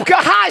Apopka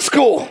High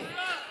School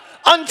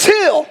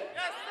until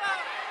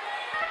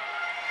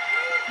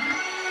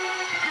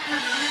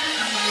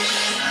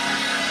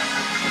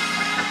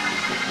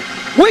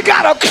we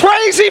got a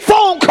crazy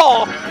phone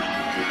call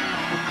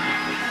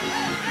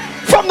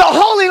from the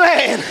Holy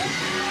Land.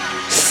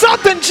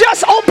 Something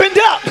just opened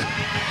up.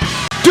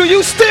 Do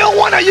you still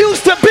want to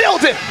use the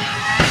building?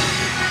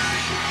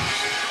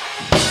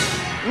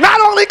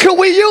 Not only could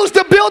we use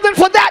the building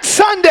for that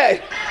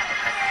Sunday,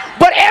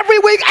 but every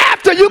week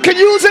after you can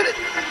use it.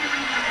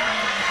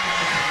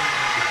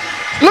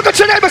 Look at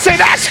your neighbor and say,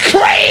 that's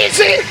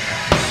crazy.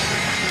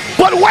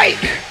 But wait,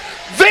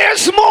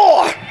 there's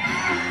more.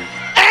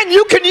 And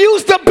you can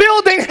use the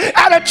building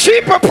at a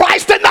cheaper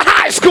price than the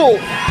high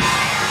school.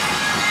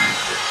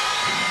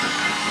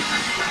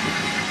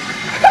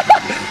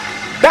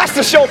 That's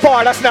the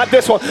shofar, that's not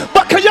this one.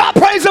 But can y'all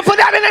praise him for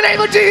that in the name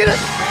of Jesus?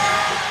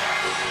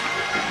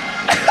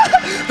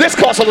 This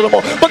costs a little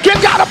more. But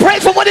give God a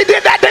praise for what he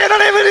did that day in the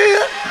name of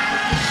Jesus.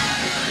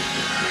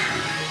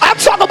 I'm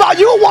talking about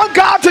you want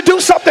God to do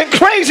something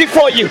crazy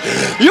for you.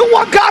 You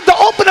want God to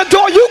open a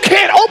door you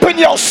can't open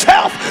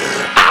yourself.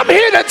 I'm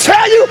here to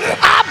tell you,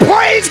 I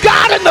praise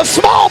God in the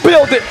small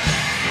building.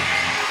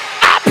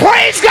 I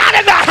praise God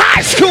in the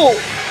high school.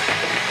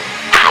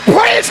 I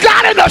praise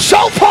God in the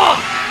shofar.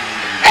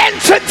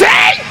 And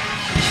today,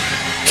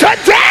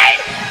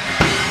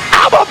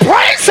 I'ma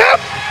praise him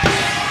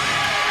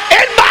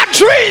in my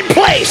dream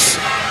place.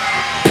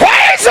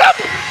 Praise him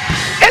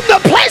in the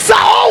place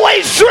I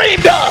always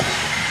dreamed of.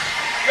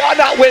 Y'all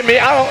not with me.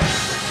 I don't.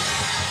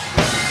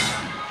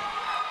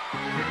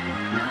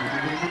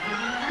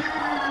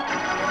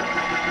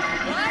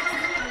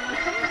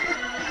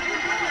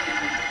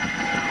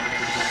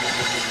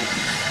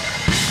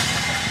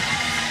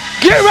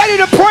 Get ready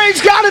to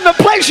praise God in the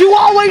place you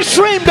always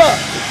dreamed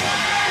of.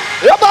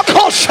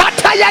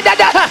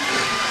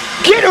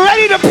 Get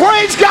ready to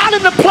praise God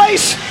in the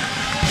place,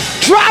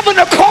 driving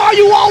the car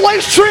you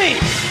always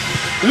dreamed,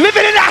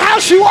 living in the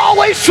house you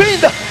always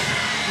dreamed of,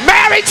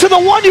 married to the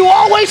one you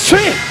always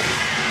dreamed.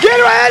 Get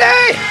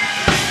ready!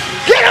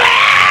 Get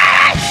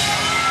ready!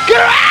 Get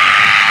ready!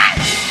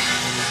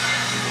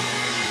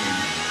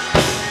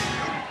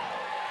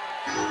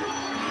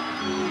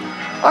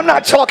 I'm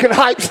not talking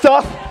hype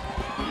stuff.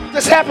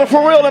 This happened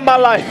for real in my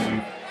life.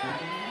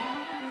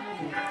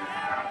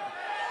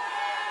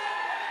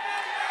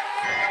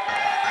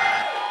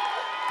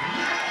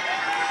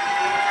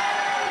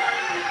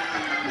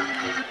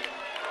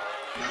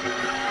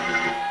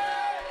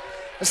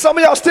 And some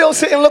of y'all still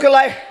sitting looking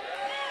like,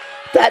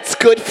 that's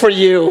good for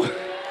you.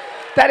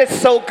 That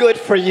is so good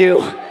for you.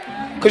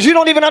 Because you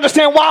don't even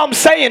understand why I'm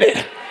saying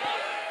it.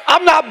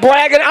 I'm not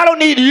bragging. I don't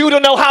need you to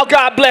know how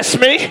God blessed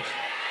me.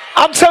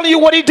 I'm telling you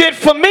what he did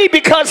for me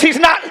because he's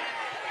not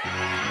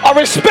a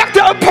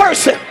respecter of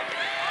person.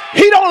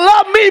 He don't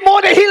love me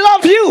more than he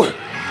loves you.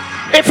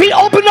 If he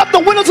opened up the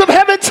windows of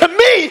heaven to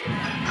me,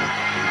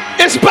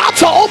 it's about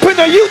to open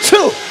to you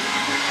too.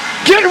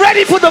 Get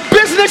ready for the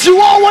business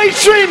you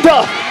always dreamed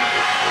of.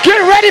 Get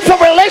ready for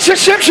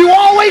relationships you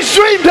always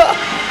dreamed of.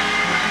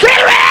 Get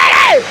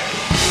ready!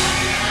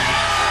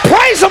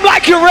 Praise him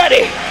like you're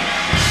ready.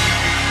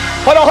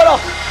 Hold on.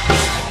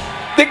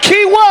 The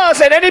key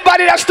was, and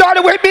anybody that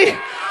started with me,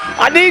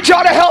 I need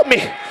y'all to help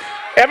me.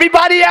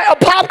 Everybody at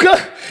Apopka,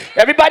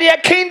 everybody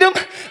at Kingdom,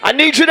 I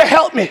need you to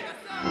help me.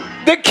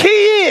 The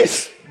key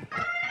is,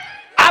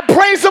 I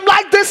praise him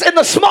like this in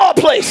the small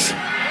place.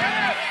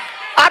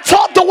 I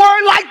taught the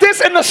word like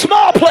this in the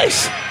small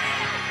place.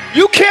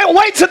 You can't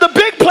wait till the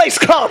big place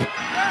come,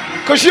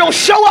 because you'll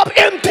show up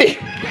empty.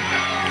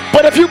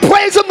 But if you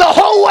praise him the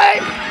whole way,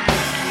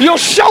 you'll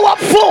show up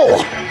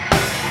full.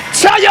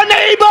 Tell your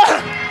neighbor,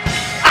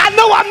 I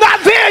know I'm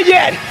not there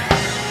yet.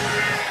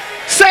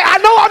 Say, I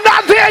know I'm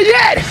not there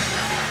yet,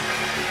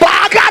 but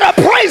I gotta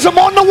praise him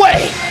on the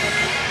way.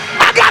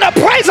 I gotta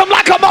praise him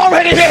like I'm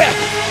already there.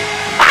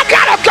 I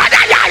gotta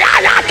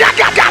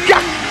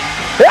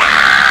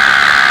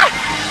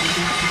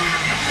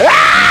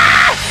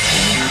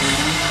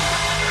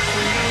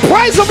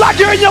praise him like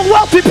you're in your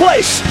wealthy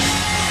place.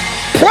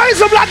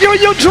 Praise him like you're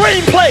in your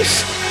dream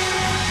place.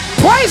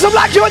 Praise him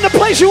like you're in the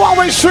place you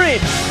always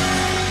dreamed.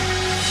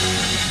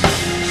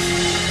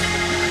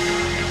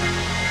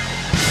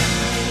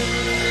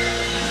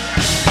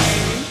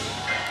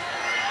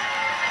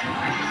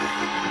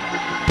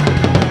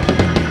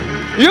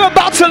 You're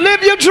about to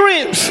live your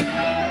dreams.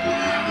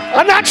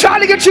 I'm not trying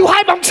to get you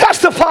hype, I'm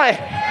testifying.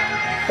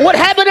 What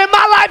happened in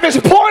my life is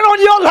pouring on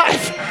your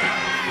life.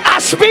 I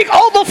speak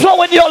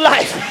overflow in your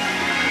life.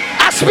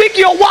 I speak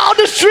your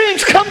wildest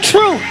dreams come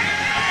true,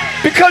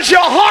 because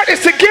your heart is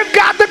to give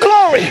God the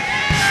glory.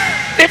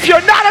 If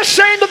you're not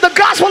ashamed of the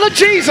gospel of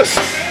Jesus,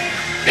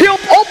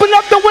 he'll open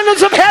up the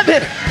windows of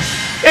heaven.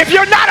 If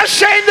you're not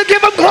ashamed to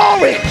give him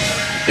glory,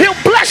 he'll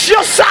bless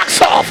your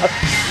socks off.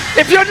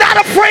 If you're not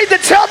afraid to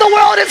tell the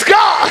world it's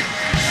God,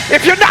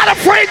 if you're not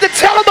afraid to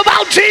tell them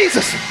about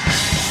Jesus,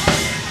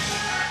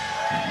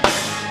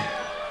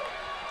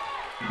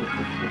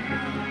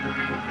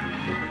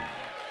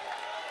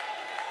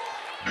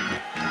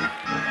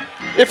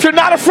 if you're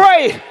not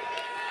afraid,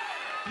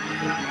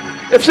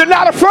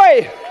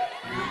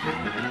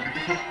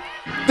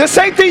 this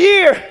ain't the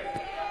year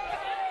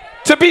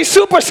to be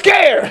super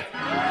scared.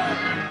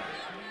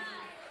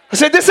 I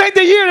said, this ain't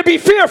the year to be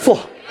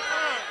fearful.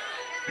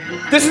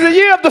 This is the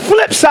year of the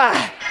flip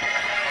side.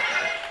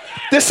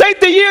 This ain't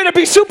the year to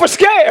be super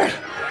scared.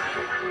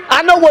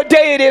 I know what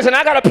day it is, and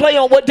I got to play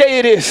on what day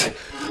it is.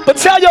 But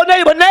tell your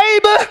neighbor,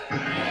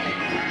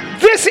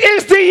 this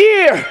is the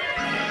year.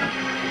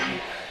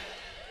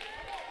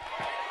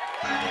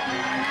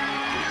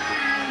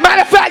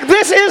 Matter of fact,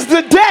 this is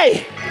the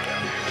day.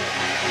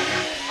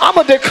 I'm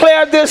going to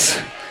declare this.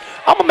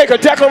 I'm going to make a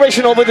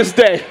declaration over this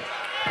day.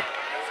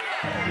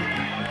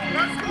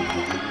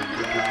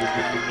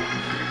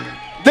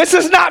 This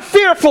is not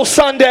Fearful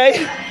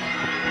Sunday.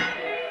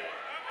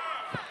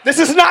 This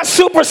is not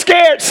Super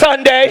Scared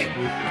Sunday.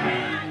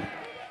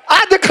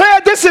 I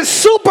declare this is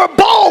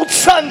SuperBOLD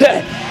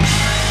Sunday.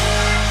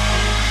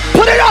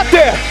 Put it up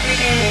there.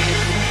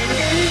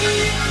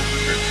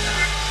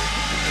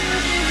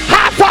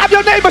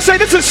 your neighbor, say,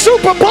 this is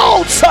Super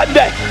Bold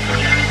Sunday.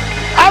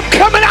 I'm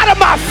coming out of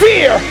my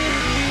fear,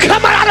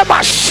 coming out of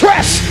my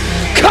stress,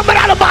 coming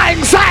out of my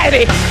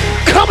anxiety,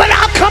 coming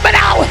out,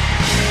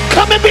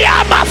 coming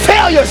beyond my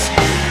failures.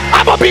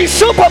 I'm going to be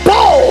super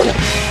bold.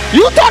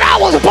 You thought I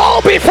was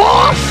bold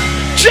before?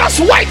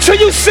 Just wait till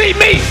you see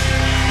me.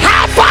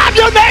 High five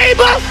your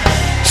neighbor.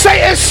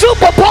 Say, it's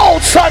Super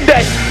Bold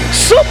Sunday.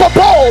 Super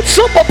bold,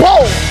 super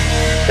bold.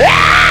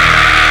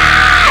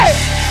 Yeah!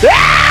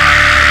 Yeah!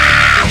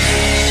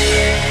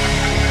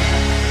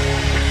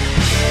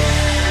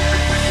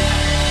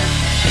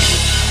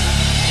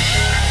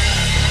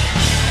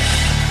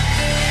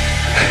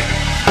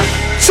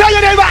 Tell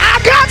your neighbor,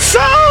 I got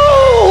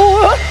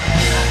soul,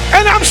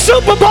 and I'm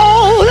super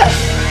bold.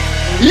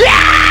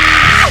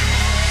 Yeah!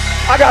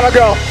 I gotta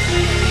go.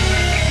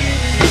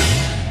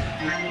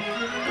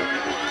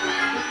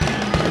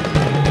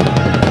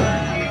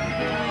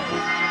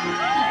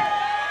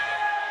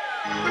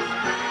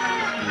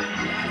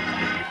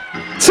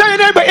 Tell your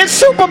neighbor, it's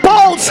Super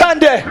Bold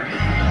Sunday.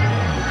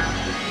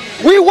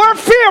 We weren't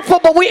fearful,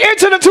 but we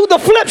entered into the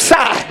flip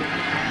side.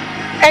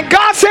 And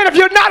God said, if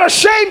you're not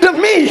ashamed of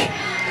me,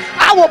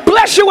 I will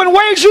bless you in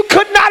ways you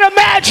could not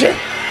imagine.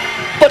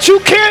 But you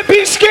can't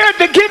be scared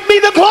to give me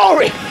the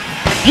glory.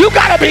 You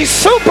gotta be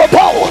super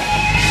bold.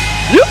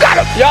 You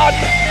gotta, y'all.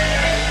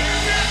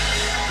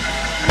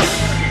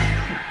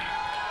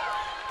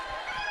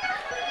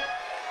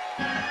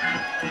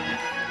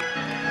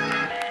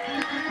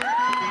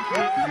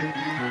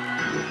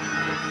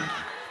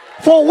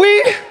 For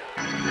we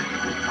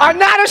are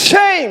not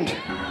ashamed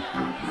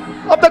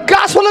of the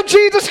gospel of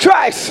Jesus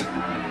Christ.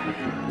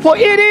 For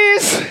it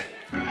is,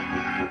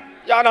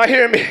 y'all not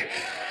hearing me.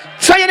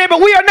 Tell your neighbor,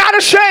 we are not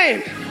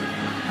ashamed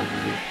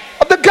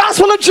of the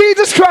gospel of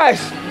Jesus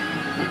Christ,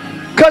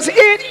 because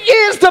it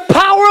is the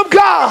power of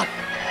God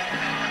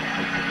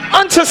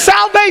unto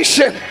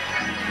salvation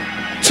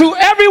to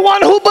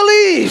everyone who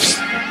believes.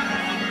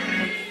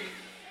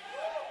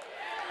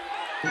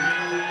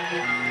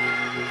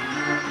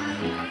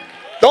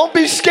 Don't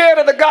be scared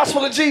of the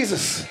gospel of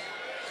Jesus.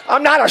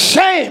 I'm not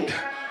ashamed.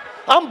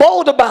 I'm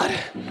bold about it.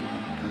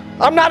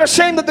 I'm not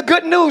ashamed of the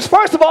good news.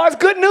 First of all, it's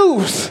good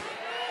news.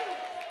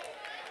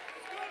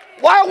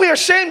 Why are we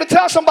ashamed to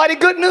tell somebody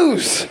good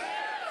news?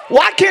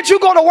 Why can't you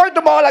go to work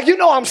tomorrow like, you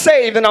know, I'm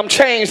saved and I'm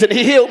changed and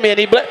he healed me and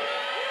he blessed?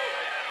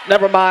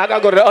 Never mind, I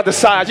gotta go to the other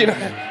side, you know.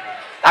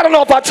 I don't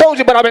know if I told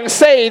you, but I've been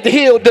saved,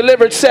 healed,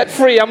 delivered, set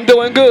free. I'm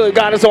doing good.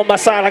 God is on my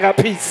side. I got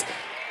peace.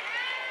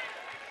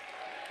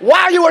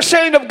 Why are you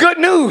ashamed of good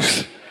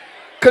news?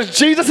 Because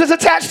Jesus is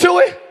attached to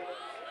it?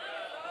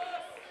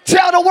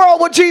 Tell the world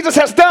what Jesus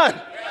has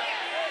done.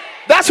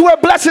 That's where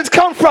blessings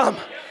come from.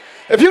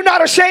 If you're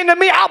not ashamed of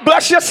me, I'll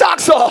bless your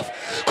socks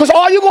off. Because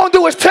all you're going to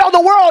do is tell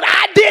the world,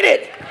 I did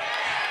it.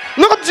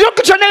 Look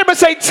at your neighbor and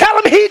say, tell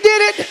him he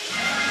did it.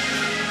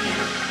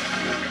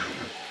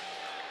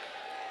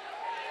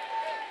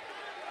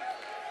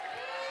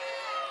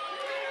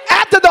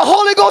 After the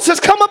Holy Ghost has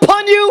come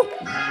upon you,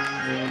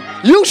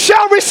 you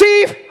shall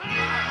receive.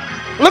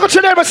 Look at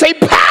your neighbor and say,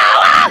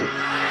 power.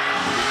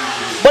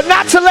 But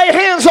not to lay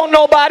hands on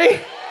nobody.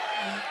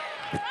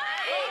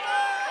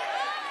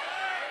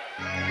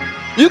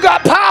 You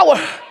got power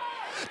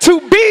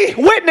to be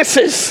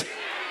witnesses,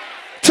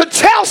 to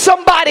tell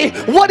somebody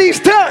what he's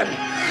done.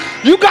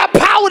 You got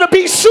power to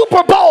be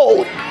super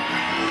bold.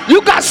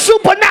 You got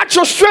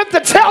supernatural strength to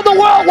tell the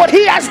world what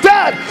he has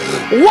done.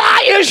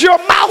 Why is your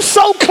mouth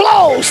so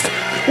closed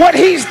when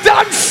he's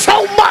done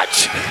so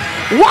much?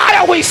 Why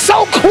are we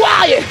so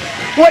quiet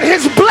when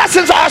his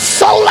blessings are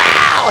so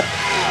loud?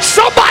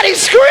 Somebody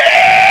scream!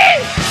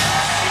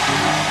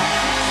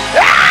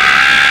 Ah!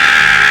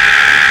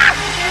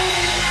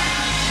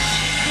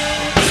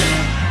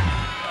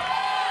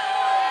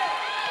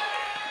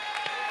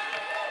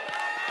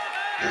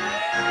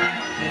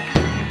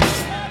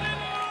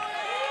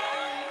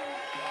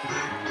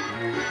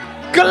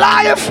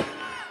 Goliath,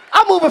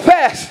 I'm moving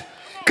fast.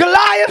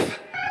 Goliath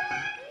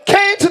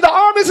came to the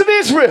armies of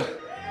Israel.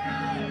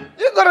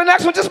 You can go to the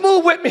next one, just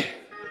move with me.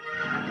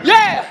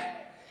 Yeah.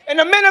 And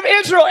the men of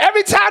Israel,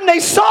 every time they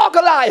saw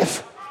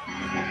Goliath,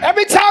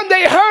 every time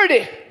they heard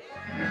it,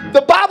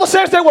 the Bible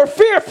says they were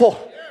fearful.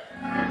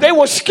 They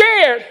were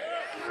scared.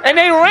 And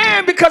they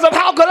ran because of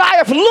how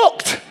Goliath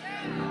looked.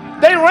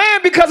 They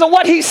ran because of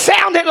what he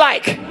sounded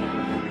like.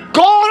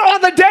 Gone are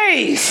the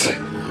days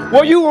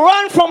where you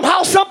run from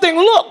how something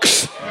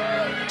looks.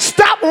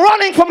 Stop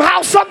running from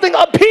how something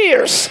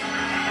appears.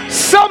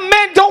 Some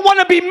men don't want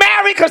to be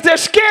married because they're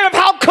scared of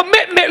how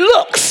commitment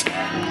looks.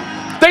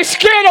 They're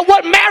scared of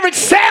what marriage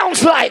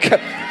sounds like.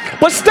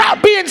 But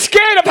stop being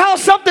scared of how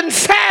something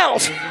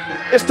sounds.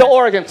 It's the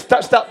organ.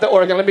 Stop the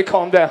organ. Let me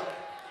calm down.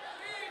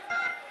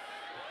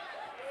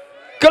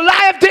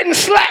 Goliath didn't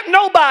slap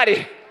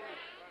nobody.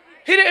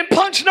 He didn't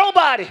punch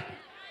nobody.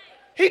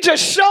 He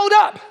just showed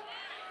up.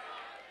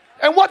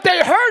 And what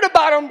they heard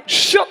about him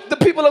shook the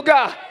people of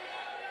God.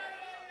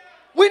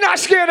 We're not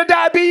scared of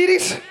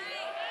diabetes.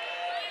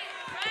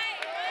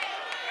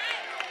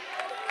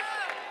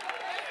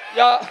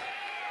 Y'all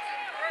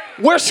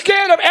We're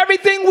scared of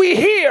everything we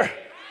hear,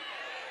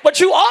 but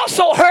you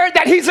also heard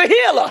that he's a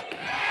healer.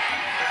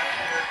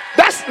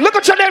 Look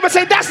at your neighbor and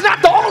say, that's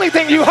not the only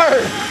thing you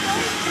heard.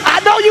 I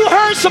know you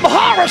heard some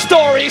horror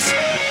stories,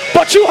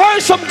 but you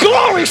heard some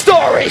glory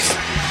stories.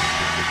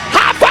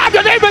 High five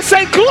your neighbor and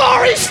say,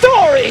 glory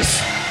stories.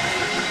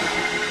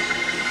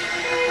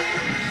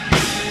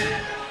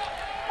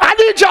 I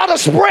need y'all to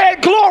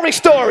spread glory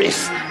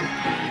stories.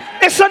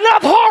 It's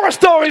enough horror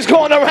stories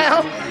going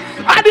around.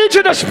 I need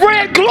you to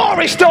spread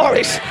glory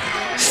stories.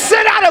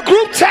 Send out a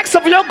group text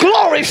of your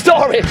glory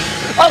story of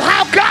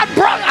how God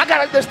brought.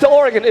 It's to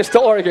Oregon. It's to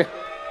Oregon.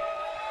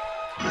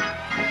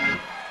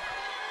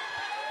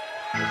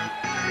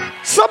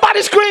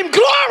 Somebody scream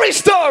glory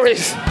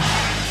stories.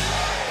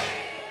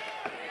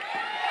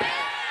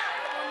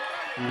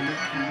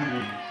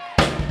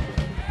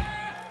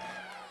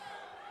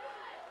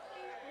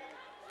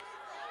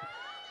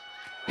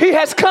 He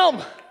has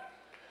come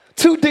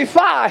to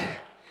defy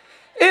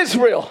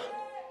Israel.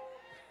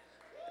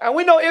 And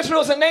we know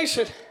Israel's a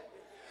nation.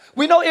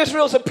 We know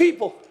Israel's a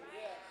people.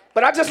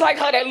 But I just like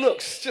how that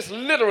looks, just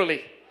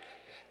literally.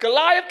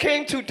 Goliath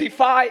came to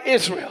defy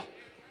Israel.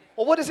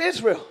 Well, what is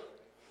Israel?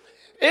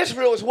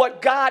 Israel is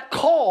what God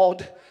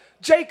called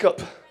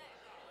Jacob.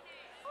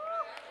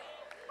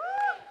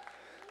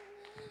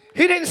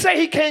 He didn't say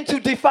he came to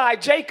defy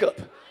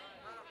Jacob.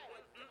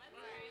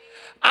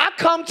 I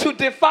come to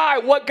defy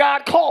what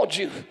God called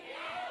you.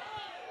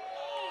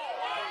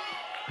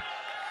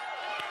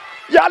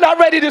 Y'all not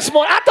ready this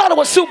morning? I thought it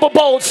was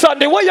SuperBOLD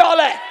Sunday. Where y'all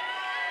at?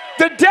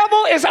 The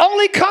devil is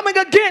only coming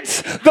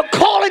against the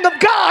calling of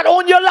God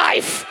on your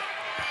life.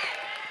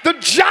 The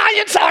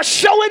giants are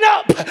showing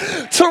up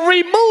to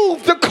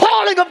remove the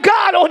calling of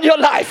God on your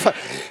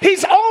life.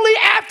 He's only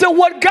after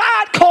what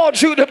God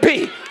called you to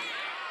be.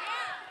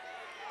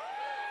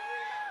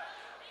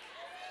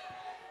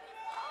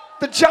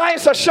 The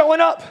giants are showing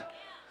up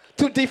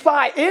to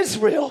defy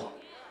Israel.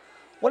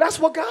 Well, that's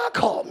what God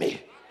called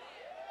me.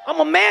 I'm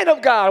a man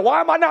of God.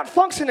 Why am I not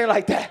functioning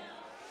like that?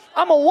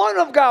 I'm a woman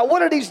of God.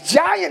 What are these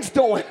giants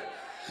doing?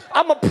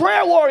 I'm a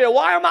prayer warrior.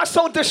 Why am I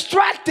so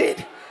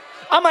distracted?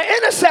 I'm an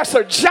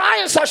intercessor.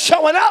 Giants are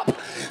showing up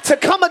to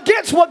come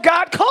against what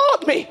God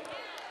called me.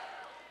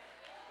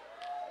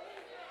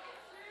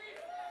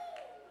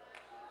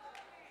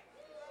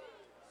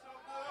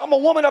 I'm a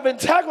woman of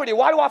integrity.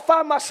 Why do I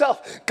find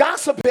myself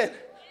gossiping?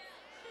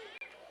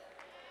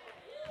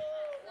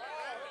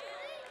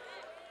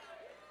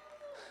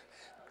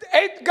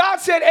 God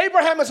said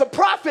Abraham is a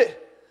prophet.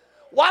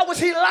 Why was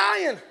he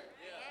lying?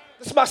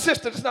 This is my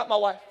sister. This is not my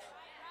wife.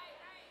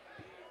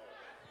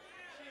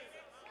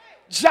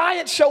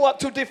 Giants show up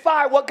to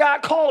defy what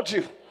God called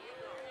you.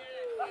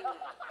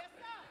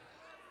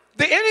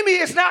 The enemy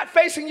is not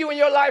facing you in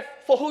your life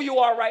for who you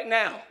are right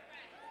now.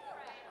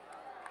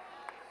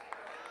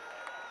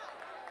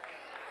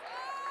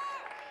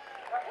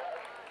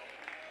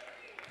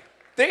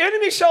 The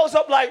enemy shows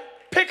up like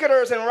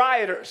picketers and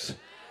rioters.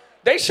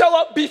 They show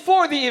up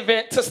before the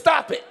event to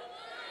stop it.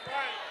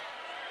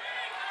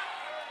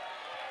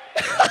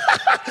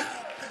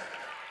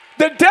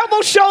 The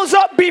devil shows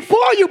up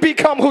before you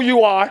become who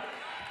you are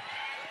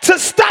to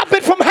stop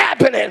it from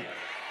happening.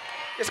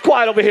 It's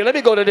quiet over here. Let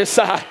me go to this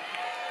side.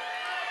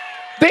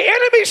 The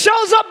enemy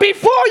shows up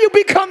before you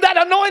become that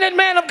anointed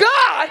man of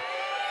God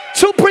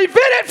to prevent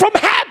it from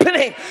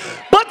happening.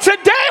 But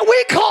today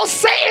we call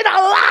Satan a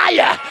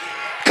liar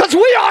because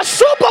we are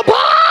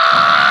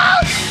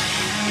SuperBOLD.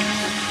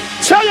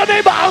 Tell your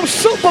neighbor, I'm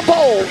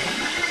SuperBOLD.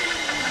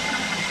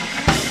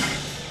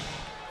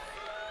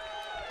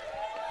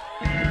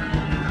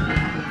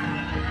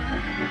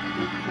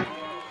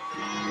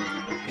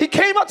 He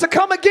came up to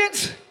come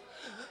against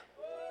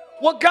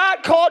what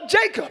God called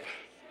Jacob.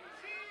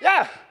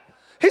 Yeah.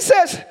 He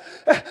says,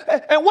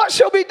 and what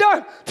shall be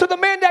done to the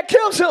man that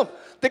kills him?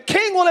 The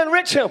king will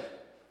enrich him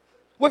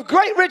with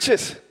great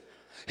riches.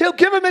 He'll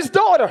give him his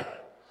daughter.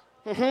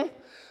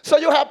 So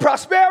you'll have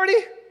prosperity,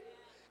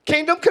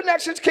 kingdom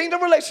connections,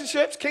 kingdom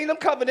relationships, kingdom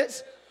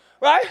covenants,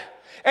 right?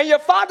 And your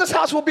father's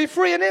house will be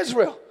free in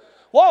Israel.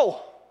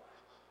 Whoa.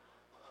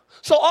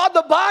 So all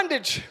the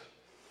bondage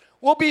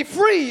will be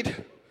freed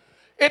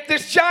if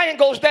this giant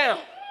goes down.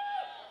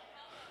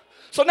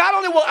 So not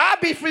only will I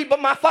be free, but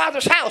my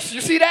father's house.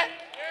 You see that?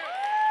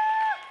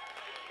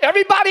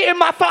 Everybody in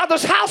my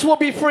father's house will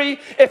be free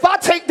if I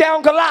take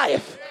down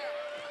Goliath.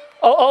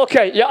 Oh,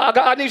 okay. Yeah,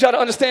 I need y'all to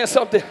understand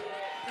something.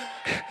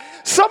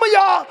 Some of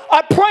y'all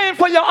are praying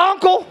for your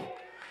uncle,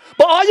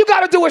 but all you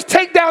got to do is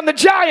take down the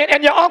giant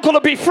and your uncle will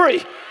be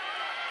free.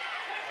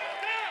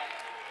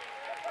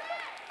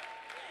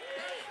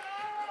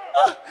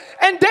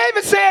 And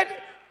David said,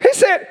 he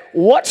said,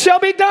 what shall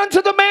be done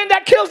to the man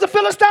that kills the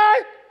Philistine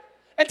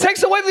and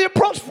takes away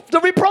the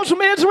reproach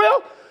from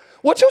Israel?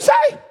 What you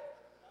say?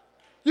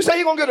 You say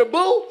you're going to get a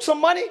bull, some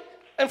money,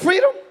 and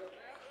freedom?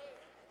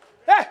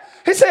 Yeah.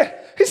 He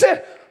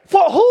said,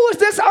 for who is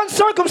this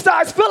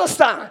uncircumcised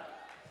Philistine?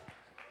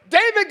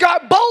 David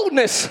got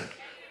boldness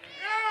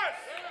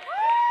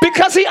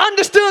because he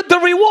understood the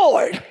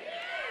reward.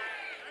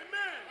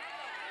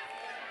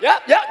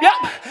 Yep.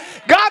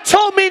 God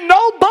told me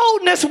no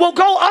boldness will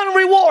go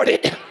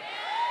unrewarded.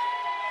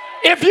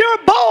 If you're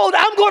bold,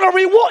 I'm going to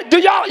reward.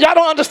 Y'all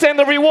don't understand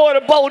the reward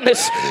of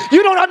boldness.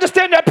 You don't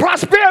understand that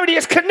prosperity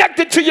is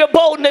connected to your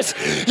boldness.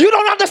 You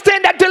don't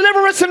understand that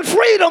deliverance and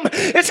freedom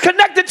is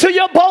connected to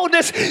your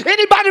boldness.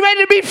 Anybody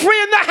ready to be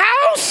free in the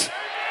house?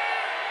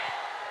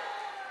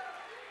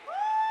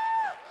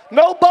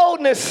 No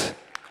boldness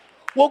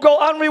will go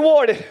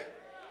unrewarded.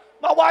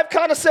 My wife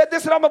kind of said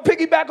this, and I'm going to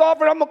piggyback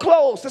off it. I'm going to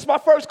close. This is my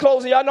first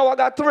closing. Y'all know I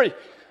got 3.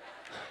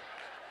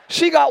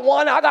 She got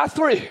 1. I got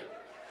 3.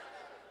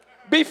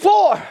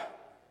 Before,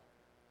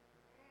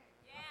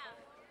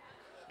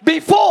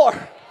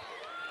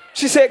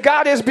 she said,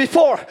 God is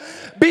before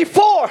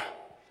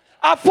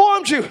I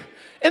formed you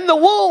in the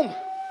womb,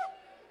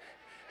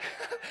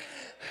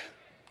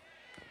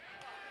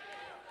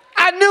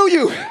 I knew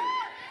you.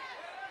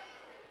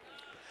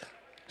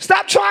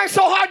 Stop trying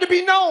so hard to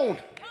be known.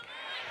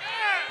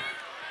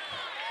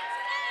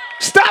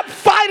 Stop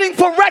fighting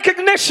for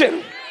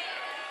recognition.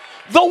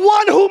 The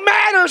one who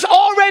matters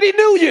already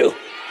knew you.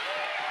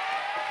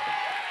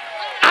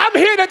 I'm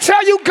here to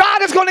tell you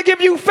God is going to give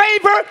you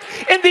favor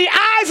in the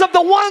eyes of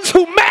the ones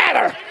who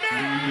matter.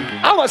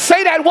 I'm going to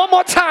say that one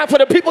more time for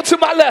the people to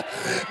my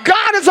left.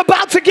 God is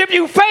about to give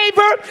you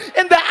favor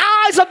in the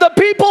eyes of the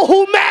people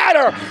who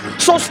matter.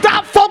 So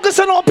stop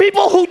focusing on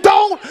people who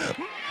don't.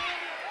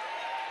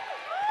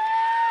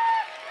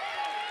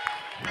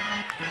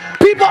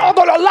 People are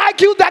going to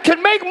like you that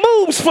can make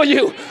moves for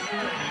you.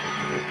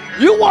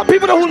 You want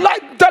people to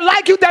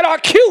like you that are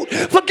cute.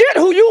 Forget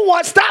who you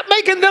want. Stop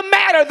making them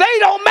matter. They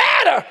don't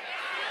matter.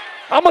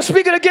 I'm going to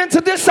speak it again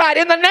to this side.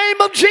 In the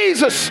name of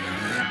Jesus,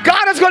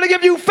 God is going to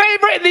give you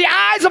favor in the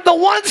eyes of the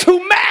ones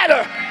who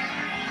matter.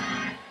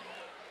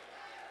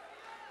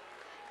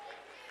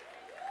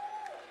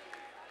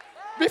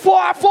 Before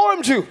I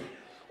formed you.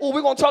 Oh,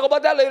 we're going to talk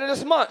about that later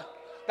this month.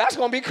 That's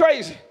going to be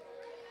crazy.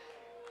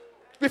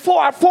 Before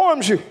I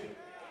formed you,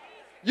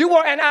 you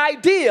were an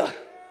idea.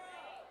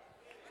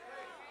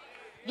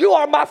 You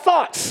are my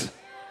thoughts.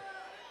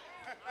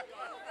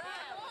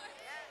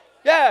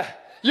 Yeah,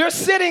 you're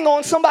sitting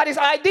on somebody's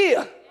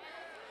idea.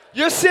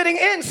 You're sitting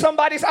in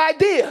somebody's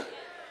idea.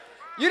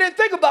 You didn't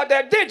think about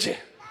that, did you? You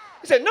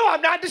said, no,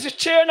 I'm not. This is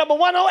chair number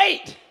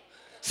 108.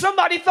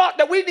 Somebody thought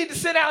that we need to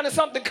sit down in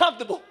something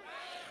comfortable.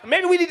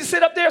 Maybe we need to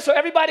sit up there so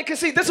everybody can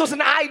see. This was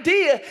an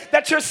idea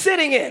that you're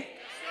sitting in.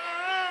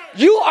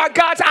 You are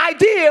God's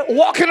idea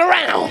walking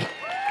around.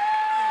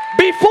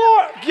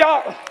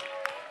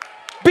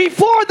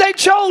 Before they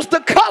chose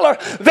the color,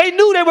 they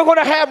knew they were going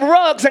to have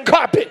rugs and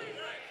carpet.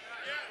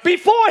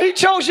 Before he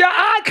chose your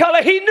eye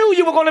color, he knew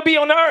you were going to be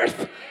on the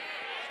earth.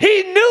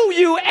 He knew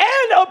you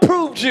and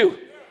approved you.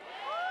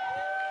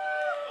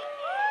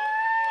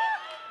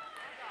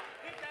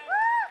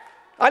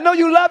 I know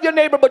you love your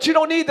neighbor, but you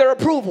don't need their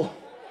approval.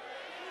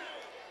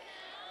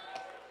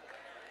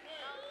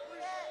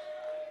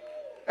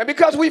 And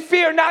because we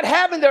fear not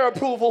having their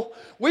approval,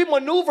 we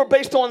maneuver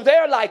based on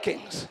their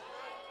likings.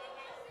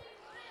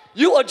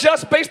 You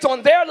adjust based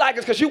on their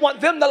likings because you want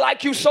them to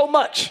like you so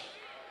much.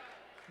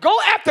 Go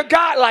after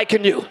God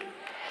liking you.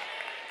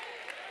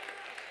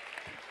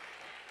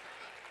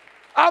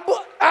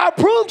 I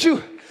approved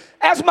you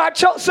as my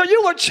chosen. So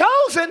you were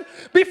chosen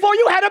before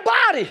you had a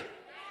body.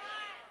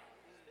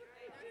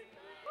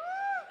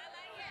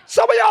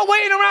 Some of y'all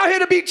waiting around here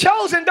to be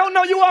chosen don't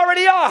know you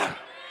already are.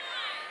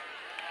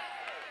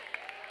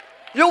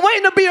 You're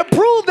waiting to be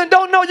approved and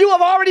don't know you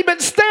have already been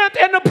stamped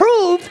and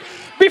approved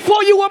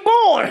before you were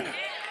born.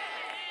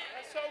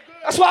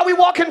 That's why we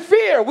walk in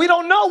fear. We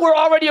don't know we're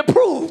already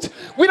approved.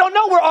 We don't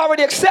know we're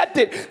already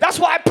accepted. That's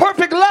why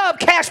perfect love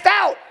cast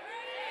out.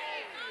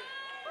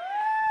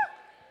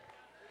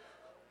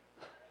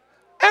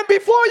 And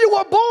before you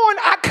were born,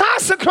 I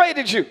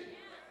consecrated you.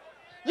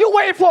 You're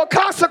waiting for a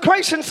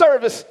consecration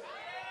service.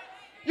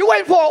 You're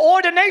waiting for an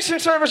ordination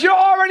service. You're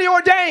already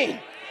ordained.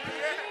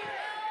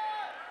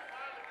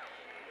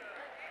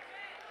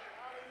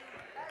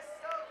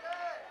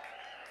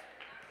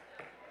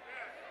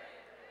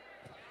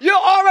 You're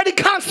already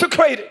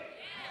consecrated.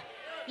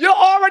 You're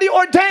already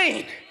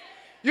ordained.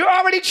 You're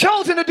already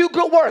chosen to do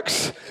good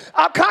works.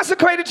 I've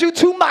consecrated you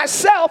to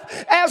myself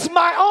as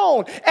my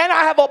own, and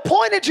I have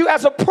appointed you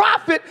as a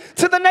prophet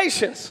to the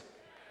nations.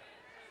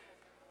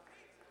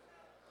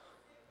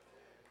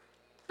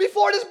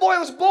 Before this boy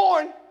was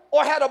born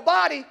or had a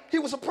body, he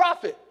was a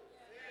prophet.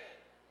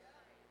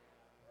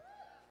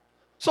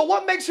 So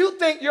what makes you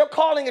think your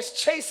calling is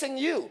chasing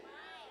you?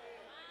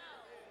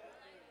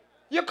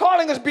 Your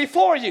calling is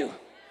before you.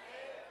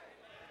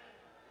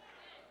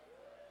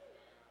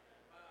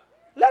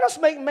 Let us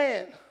make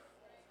man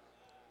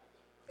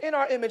in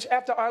our image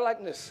after our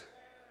likeness.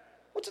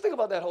 What you think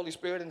about that, Holy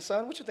Spirit and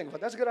Son? What you think about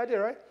that? That's a good idea,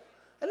 right?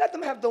 And let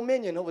them have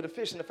dominion over the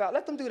fish and the fowl.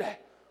 Let them do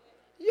that.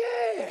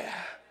 Yeah.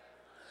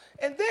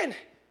 And then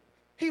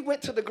he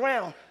went to the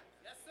ground.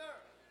 Yes, sir.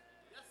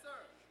 Yes, sir.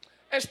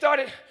 And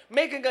started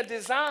making a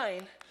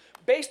design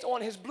based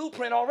on his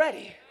blueprint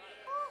already.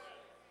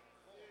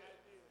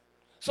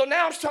 So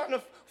now I'm starting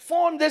to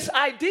form this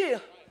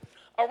idea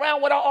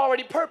around what I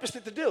already purposed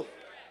it to do.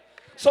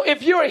 So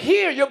if you're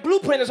here, your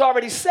blueprint is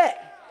already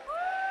set.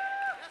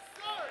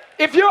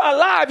 If you're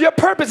alive, your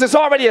purpose is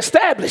already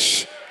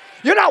established.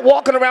 You're not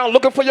walking around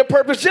looking for your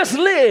purpose. Just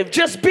live,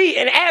 just be,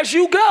 and as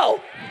you go,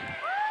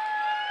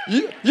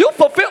 you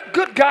fulfill.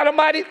 Good God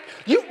Almighty,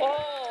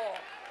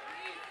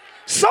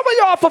 some of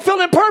y'all are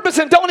fulfilling purpose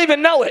and don't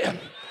even know it.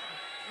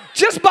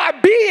 Just by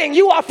being,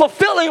 you are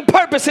fulfilling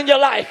purpose in your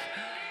life.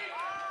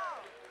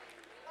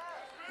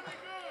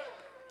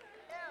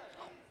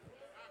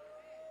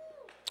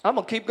 I'm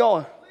going to keep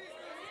going.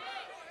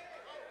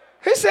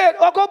 He said,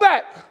 oh, go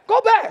back.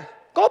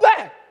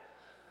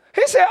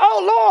 He said, oh,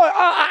 Lord,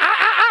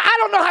 I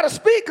don't know how to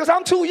speak because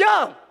I'm too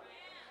young.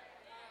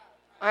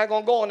 I ain't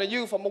going to go on the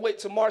youth. I'm going to wait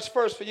till March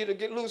 1st for you to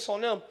get loose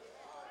on them.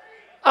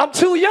 I'm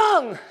too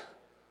young.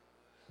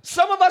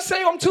 Some of us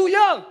say I'm too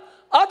young.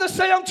 Others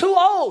say I'm too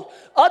old.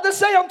 Others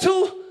say I'm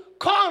too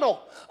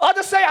carnal.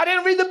 Others say I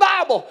didn't read the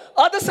Bible.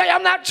 Others say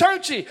I'm not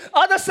churchy.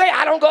 Others say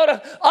I don't go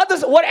to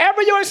others.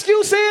 Whatever your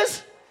excuse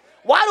is,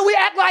 why do we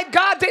act like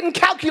God didn't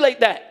calculate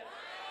that?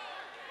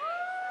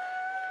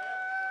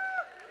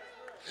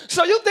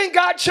 So you think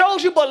God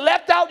chose you but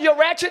left out your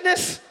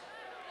ratchetness?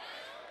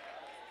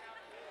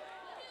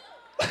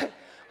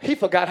 He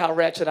forgot how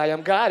ratchet I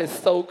am. God is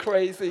so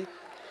crazy.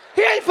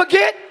 He ain't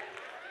forget.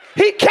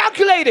 He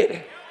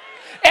calculated.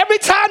 Every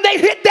time they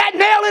hit that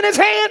nail in his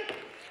hand,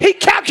 he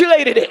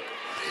calculated it.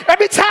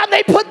 Every time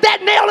they put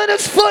that nail in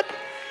his foot,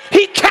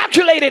 he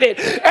calculated it.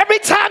 Every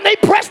time they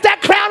pressed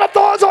that crown of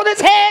thorns on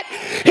his head,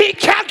 he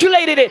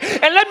calculated it.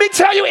 And let me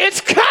tell you, it's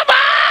coming.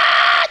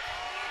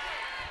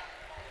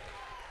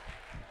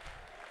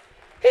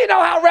 He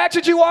know how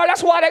ratchet you are.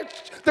 That's why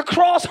the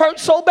cross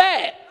hurts so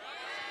bad.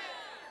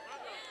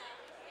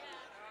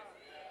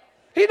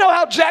 He know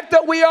how jacked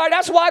up we are.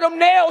 That's why them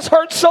nails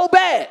hurt so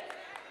bad.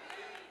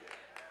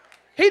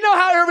 He know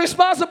how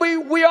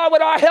irresponsible we are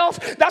with our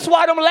health. That's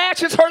why them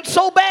lashes hurt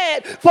so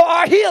bad for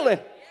our healing.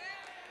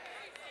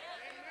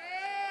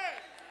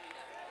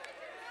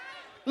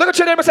 Look at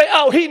your neighbor and say,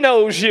 oh, he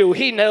knows you.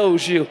 He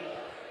knows you.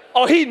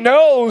 Oh, he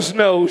knows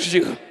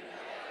you.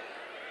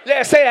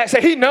 Yeah, say that.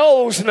 Say, he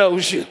knows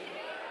you.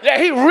 Yeah,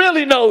 he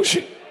really knows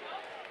you.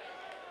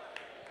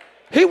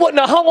 He wouldn't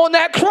have hung on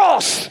that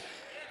cross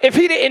if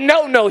he didn't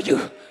know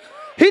you.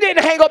 He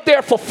didn't hang up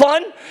there for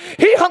fun.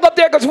 He hung up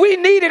there because we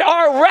needed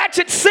our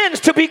ratchet sins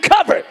to be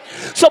covered.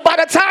 So by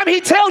the time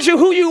he tells you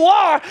who you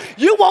are,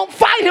 you won't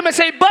fight him and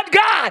say, but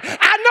God,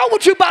 I know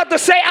what you're about to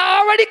say.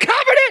 I already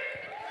covered it.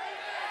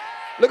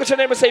 Look at your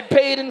neighbor and say,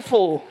 paid in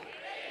full.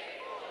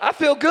 I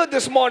feel good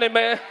this morning,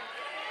 man.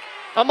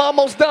 I'm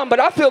almost done, but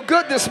I feel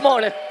good this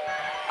morning.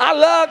 I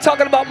love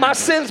talking about my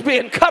sins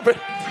being covered.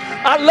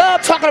 I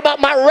love talking about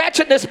my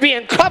ratchetness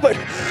being covered.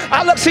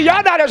 See,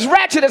 y'all not as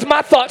ratchet as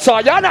my thoughts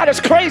are. Y'all not as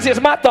crazy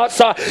as my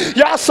thoughts are.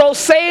 Y'all so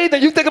saved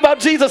that you think about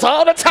Jesus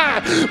all the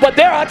time. But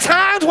there are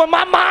times when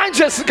my mind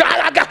just,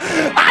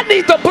 I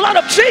need the blood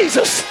of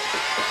Jesus.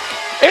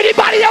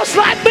 Anybody else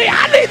like me?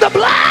 I need the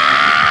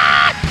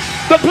blood.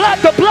 The blood,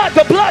 the blood,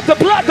 the blood, the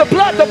blood, the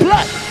blood, the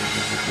blood.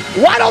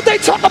 Why don't they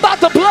talk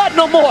about the blood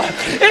no more?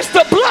 It's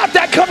the blood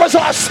that covers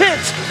our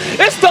sins.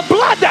 It's the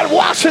blood that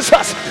washes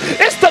us.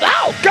 It's the,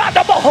 oh God,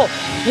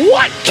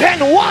 what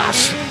can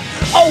wash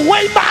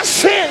away my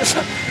sins?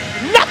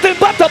 Nothing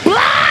but the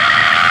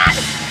blood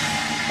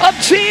of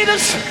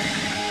Jesus.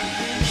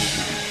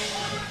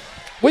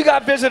 We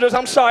got visitors.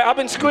 I'm sorry. I've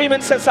been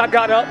screaming since I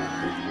got up.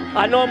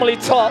 I normally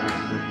talk.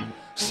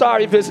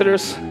 Sorry,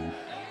 visitors.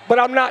 But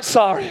I'm not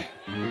sorry.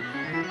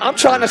 I'm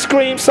trying to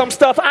scream some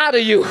stuff out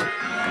of you.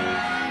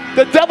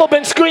 The devil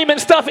been screaming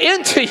stuff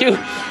into you.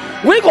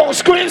 We're going to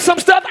scream some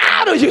stuff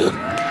out of you.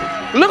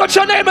 Look at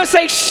your neighbor and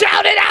say,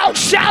 shout it out,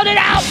 shout it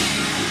out.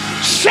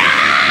 Shout!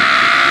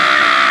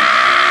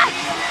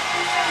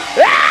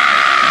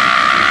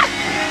 Ah!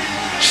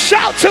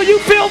 Shout till you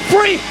feel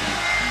free.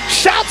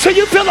 Shout till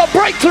you feel a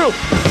breakthrough.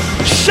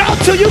 Shout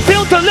till you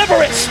feel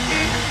deliverance.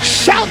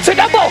 Shout till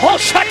the whole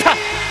shut up.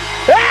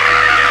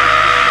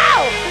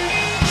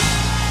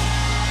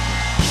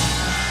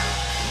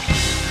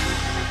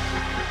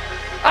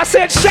 I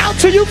said, shout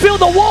till you feel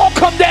the wall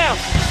come down.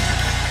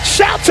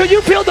 Shout till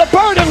you feel the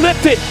burden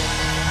lifted.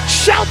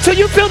 Shout till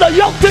you feel the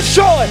yoke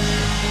destroyed.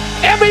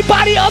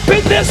 Everybody up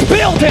in this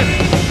building,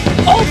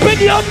 open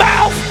your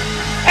mouth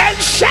and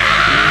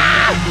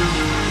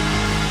shout.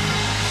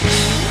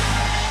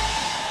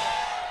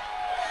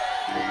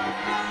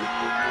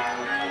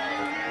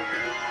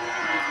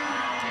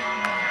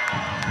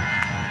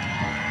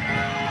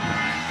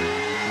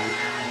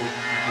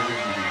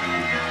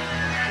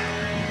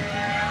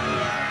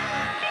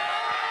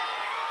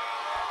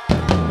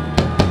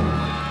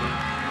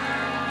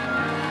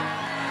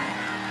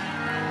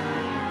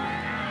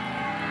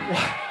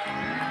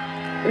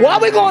 Why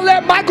are we going to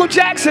let Michael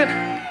Jackson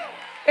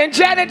and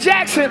Janet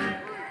Jackson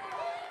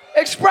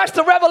express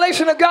the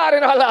revelation of God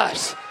in our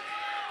lives?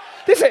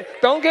 They say,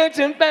 don't get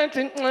to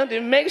passion,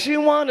 it makes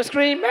you want to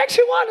scream, makes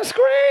you want to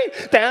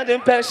scream. Down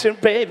in passion,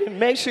 baby,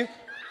 makes you.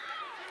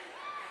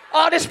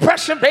 All this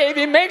pressure,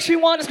 baby, makes you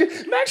want to scream,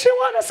 makes you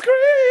want to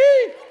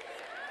scream.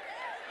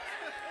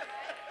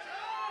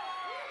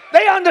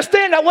 They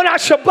understand that when I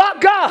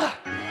Shabbat God,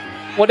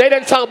 well, they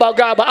didn't talk about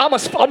God, but I'm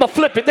going to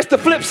flip it. This is the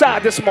flip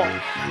side this morning.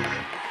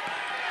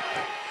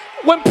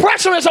 When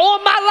pressure is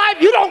on my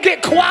life, you don't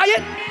get quiet.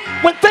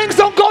 When things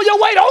don't go your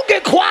way, don't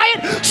get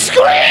quiet.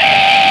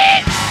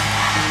 Scream!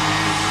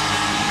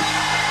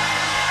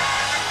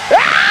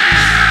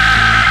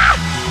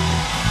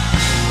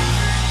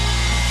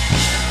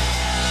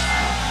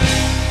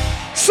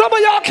 Some of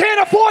y'all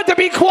can't afford to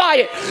be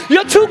quiet.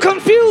 You're too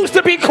confused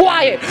to be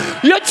quiet.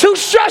 You're too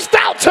stressed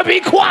out to be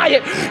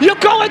quiet. You're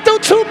going through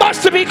too much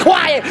to be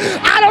quiet.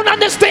 I don't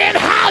understand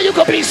how you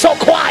could be so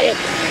quiet.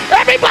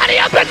 Everybody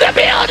up in the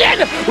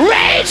building,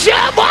 raise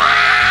your voice.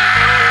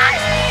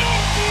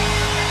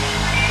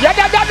 Hey.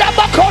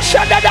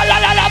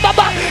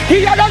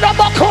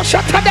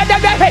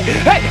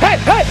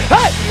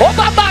 Oh,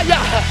 my.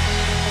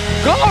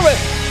 Glory.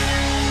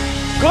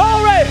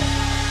 Glory.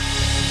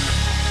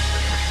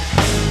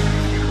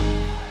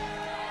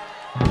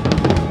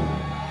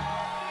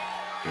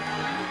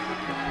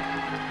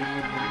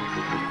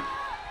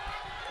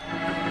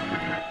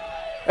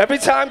 Every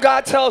time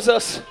God tells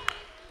us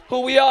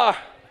who we are,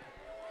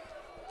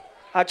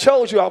 I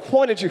chose you, I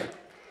appointed you.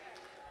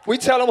 We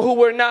tell him who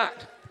we're not.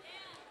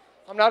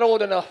 I'm not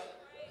old enough.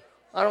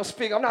 I don't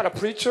speak. I'm not a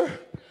preacher.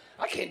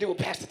 I can't do what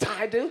Pastor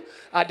Ty do.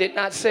 I did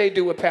not say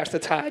do what Pastor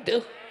Ty do.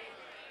 I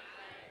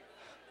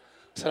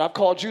said, I've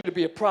called you to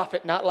be a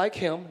prophet, not like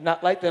him,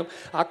 not like them.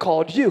 I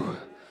called you.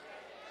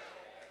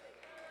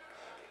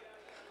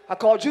 I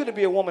called you to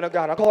be a woman of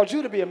God. I called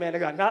you to be a man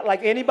of God, not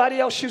like anybody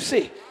else you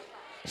see.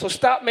 So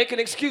stop making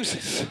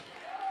excuses.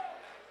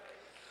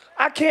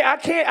 I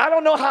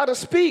don't know how to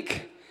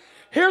speak.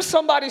 Here's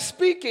somebody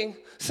speaking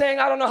saying,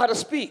 I don't know how to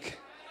speak.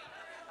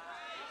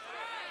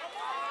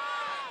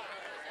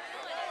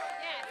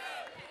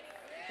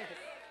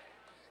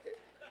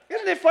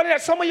 Isn't it funny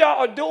that some of y'all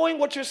are doing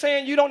what you're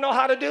saying you don't know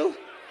how to do?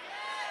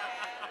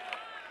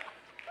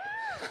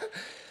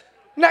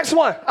 Next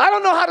one. I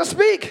don't know how to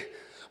speak.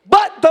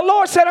 But the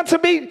Lord said unto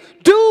me,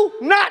 do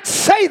not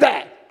say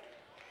that.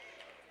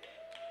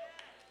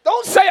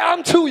 Don't say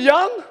I'm too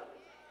young.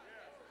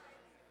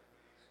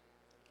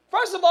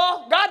 First of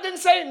all, God didn't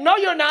say, no,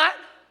 you're not.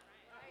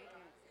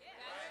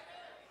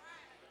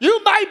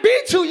 You might be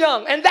too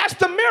young, and that's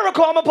the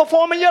miracle I'm going to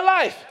perform in your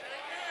life.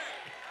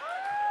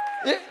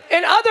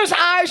 In others'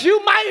 eyes,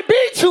 you might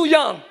be too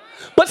young,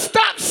 but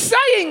stop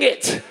saying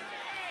it.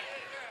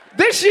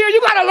 This year,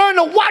 you got to learn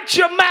to watch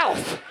your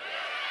mouth.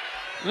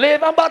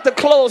 Liv, I'm about to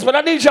close, but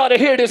I need y'all to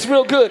hear this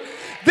real good.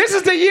 This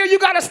is the year you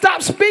got to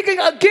stop speaking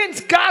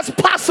against God's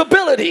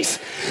possibilities.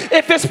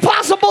 If it's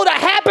possible to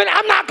happen,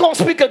 I'm not going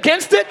to speak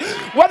against it.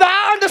 Whether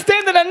I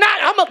understand it or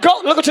not, I'm going to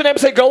go. Look at your neighbor and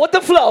say, go with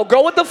the flow.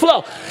 Go with the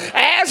flow.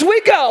 As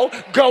we go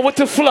with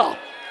the flow.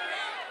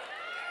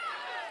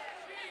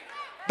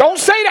 Don't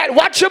say that.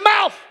 Watch your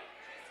mouth.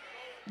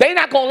 They're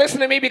not going to listen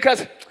to me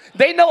because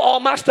they know all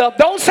my stuff.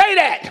 Don't say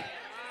that.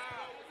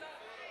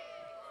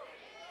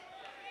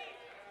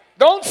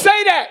 Don't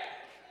say that.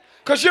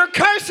 Because you're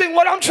cursing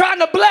what I'm trying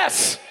to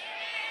bless.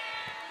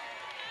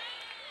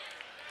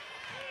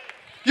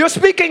 You're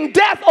speaking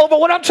death over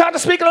what I'm trying to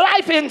speak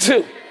life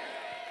into.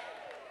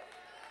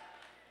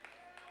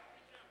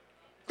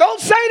 Don't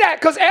say that,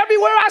 because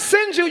everywhere I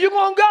send you, you're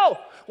going to go.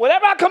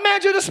 Whatever I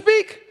command you to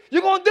speak,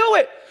 you're going to do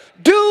it.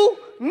 Do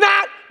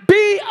not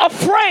be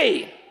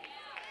afraid.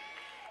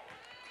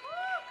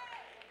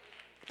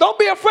 Don't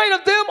be afraid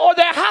of them or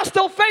their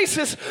hostile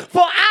faces,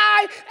 for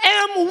I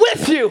am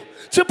with you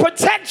to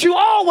protect you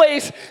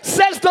always,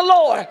 says the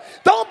Lord.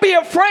 Don't be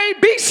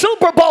afraid. Be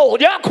super bold.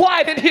 Y'all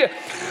quiet in here.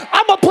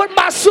 I'm going to put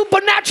my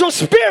supernatural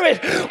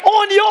spirit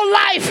on your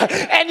life,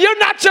 and you're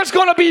not just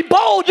going to be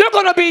bold. You're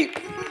going to be...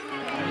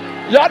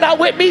 Y'all not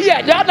with me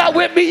yet. Y'all not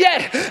with me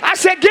yet. I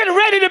said get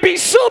ready to be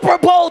super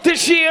bold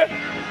this year.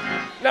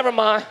 Never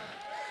mind.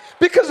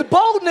 Because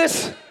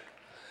boldness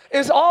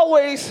is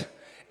always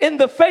in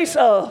the face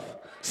of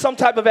some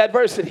type of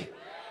adversity.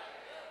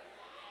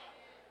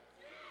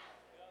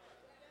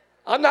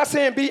 I'm not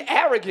saying be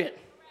arrogant.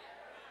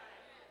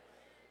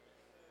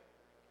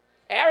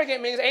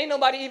 Arrogant means ain't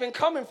nobody even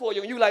coming for you.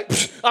 And you like,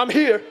 I'm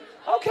here.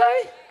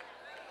 Okay.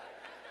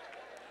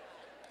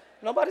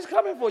 Nobody's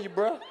coming for you,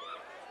 bro.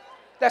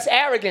 That's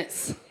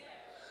arrogance.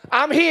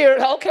 I'm here.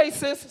 Okay,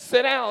 sis,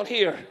 sit down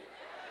here.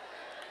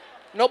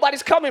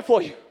 Nobody's coming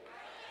for you.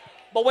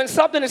 But when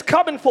something is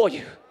coming for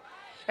you,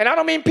 and I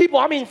don't mean people,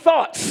 I mean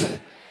thoughts.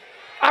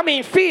 I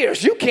mean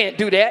fears. You can't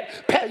do that.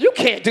 You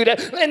can't do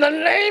that. In the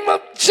name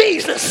of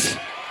Jesus,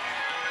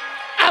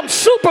 I'm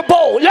super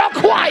bold. Y'all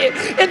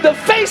quiet. In the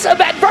face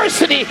of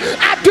adversity,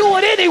 I do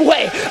it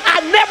anyway. I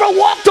never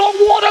walked on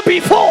water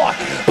before,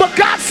 but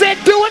God said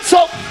do it,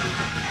 so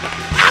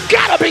I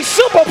gotta be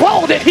super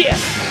bold in here.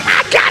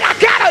 I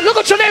gotta look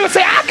at your neighbor and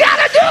say, I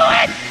gotta do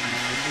it.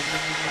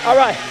 All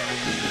right.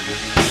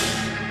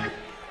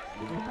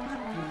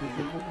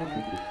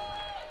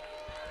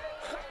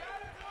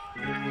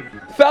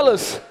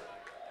 Fellas,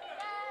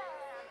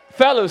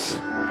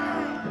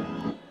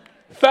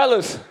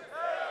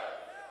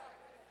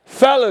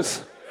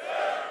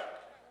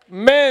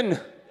 men,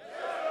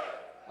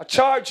 I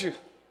charge you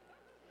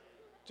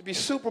to be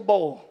super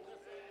bold.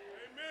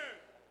 Amen.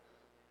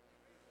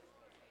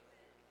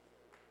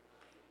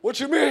 What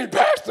you mean,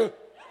 Pastor?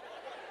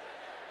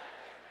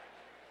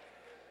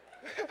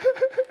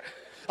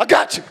 I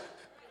got you.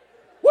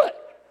 What?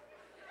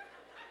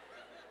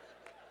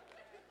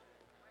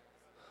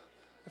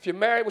 If you're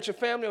married with your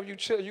family or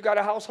you got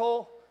a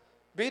household,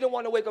 be the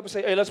one to wake up and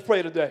say, hey, let's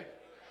pray today.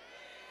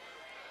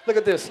 Look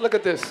at this. Look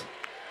at this.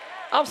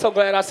 I'm so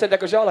glad I said that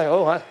because y'all like,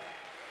 oh,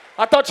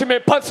 I thought you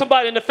meant punch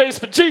somebody in the face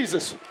for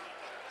Jesus.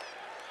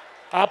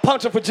 I'll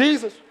punch him for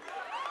Jesus.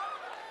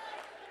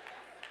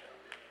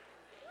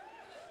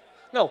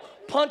 No,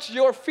 punch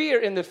your fear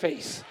in the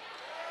face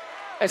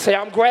and say,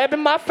 I'm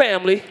grabbing my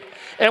family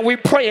and we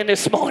praying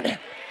this morning.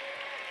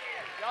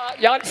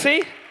 Y'all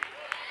see?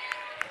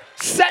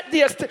 Set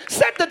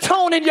the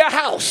tone in your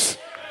house.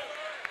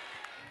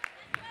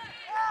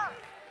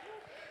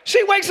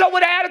 She wakes up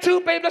with an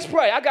attitude, babe, let's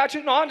pray. I got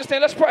you. No, I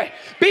understand. Let's pray.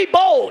 Be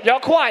bold. Y'all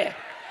quiet.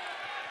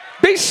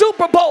 Be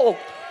super bold.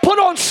 Put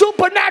on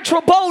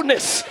supernatural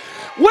boldness.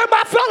 Where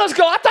my fellas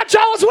go? I thought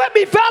y'all was with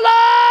me,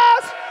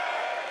 fellas.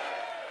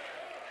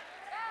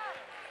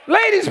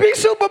 Ladies, be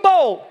super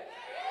bold.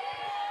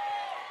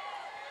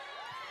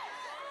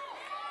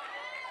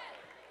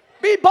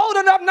 Be bold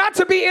enough not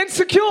to be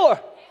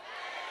insecure.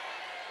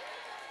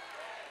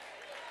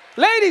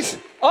 Ladies,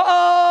 uh-oh.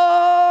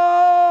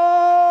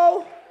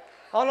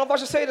 I don't know if I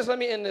should say this. Let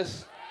me end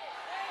this.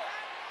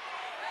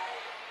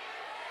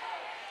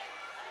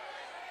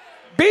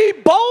 Be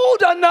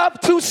bold enough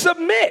to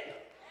submit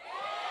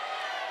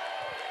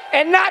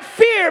and not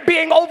fear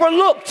being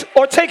overlooked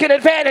or taken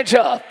advantage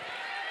of.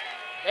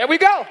 There we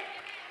go.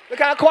 Look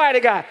how quiet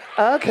it got.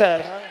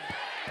 Okay.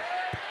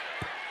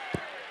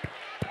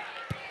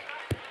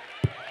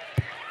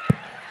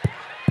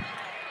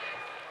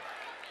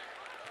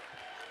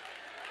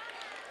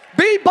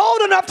 Be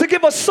bold enough to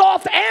give a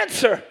soft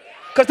answer,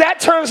 because that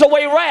turns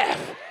away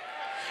wrath.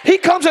 He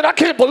comes in, I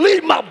can't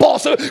believe my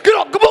boss. Get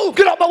up, move,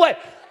 get out my way.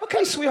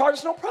 Okay, sweetheart,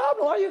 it's no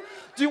problem. Are you?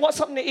 Do you want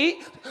something to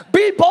eat?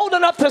 Be bold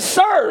enough to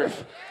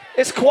serve.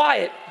 It's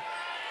quiet.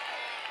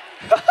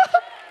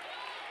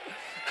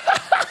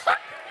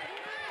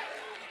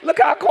 Look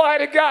how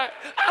quiet it got.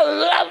 I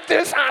love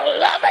this. I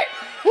love it.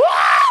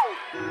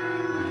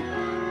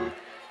 Woo!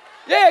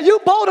 Yeah, you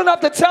bold enough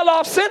to tell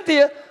off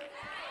Cynthia.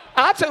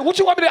 I'll tell you, what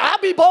you want me to do? I'll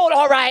be bold,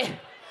 all right,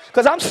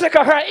 because I'm sick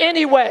of her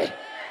anyway.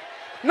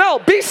 No,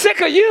 be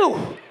sick of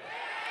you.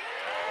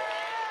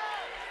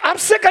 I'm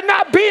sick of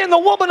not being the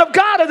woman of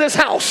God of this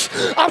house.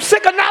 I'm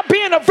sick of not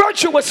being a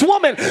virtuous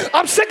woman.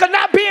 I'm sick of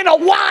not being a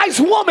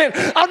wise woman.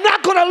 I'm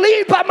not going to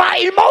lead by my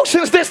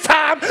emotions this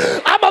time.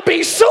 I'm going to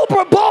be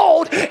super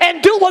bold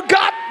and do what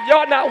God...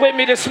 Y'all not with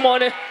me this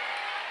morning.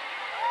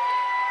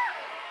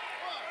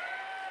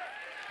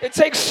 It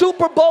takes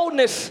super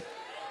boldness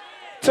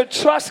to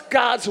trust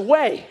God's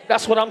way.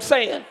 That's what I'm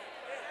saying.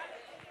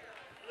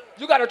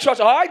 You got to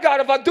trust, all right, God,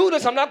 if I do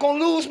this, I'm not going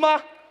to lose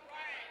my...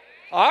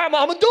 All right,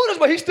 I'm going to do this,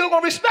 but he's still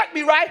going to respect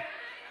me, right?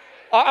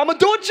 I'm going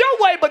to do it your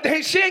way, but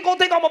she ain't going to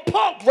think I'm a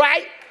punk,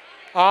 right?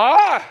 All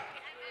right.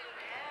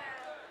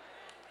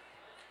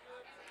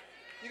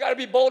 You got to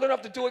be bold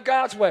enough to do it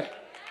God's way.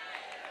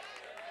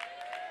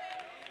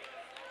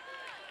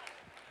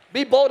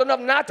 Be bold enough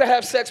not to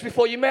have sex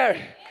before you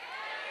marry.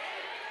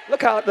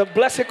 Look how the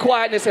blessed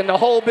quietness in the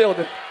whole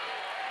building.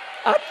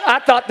 I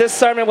thought this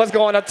sermon was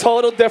going a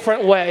total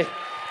different way,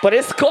 but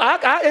it's cool.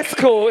 It's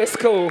cool. It's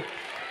cool.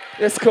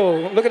 It's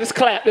cool. Look at this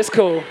clap. It's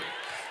cool.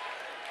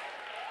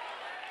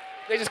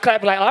 They just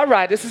clap like, all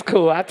right, this is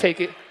cool. I'll take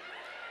it.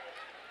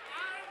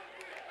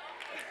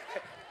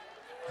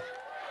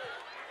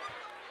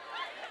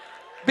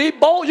 Be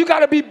bold. You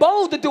got to be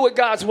bold to do it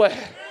God's way.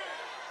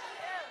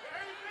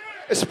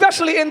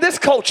 Especially in this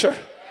culture.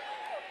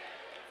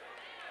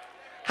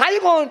 How you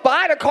going to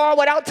buy the car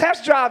without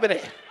test driving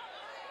it?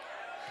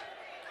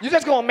 You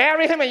just going to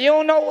marry him and you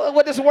don't know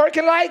what it's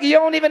working like? You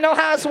don't even know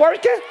how it's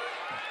working?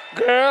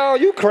 Girl,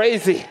 you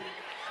crazy.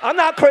 I'm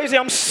not crazy.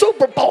 I'm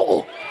super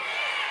bold.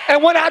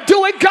 And when I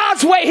do it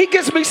God's way, he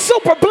gives me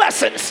super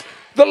blessings.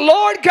 The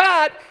Lord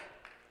God,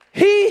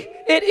 he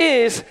it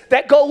is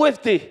that go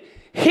with thee.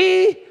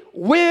 He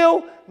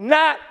will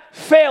not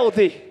fail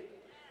thee.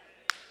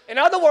 In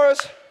other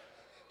words,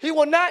 he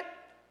will not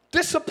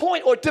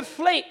disappoint or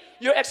deflate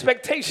your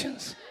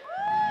expectations.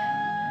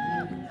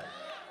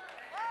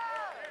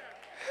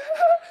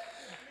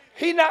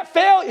 Him not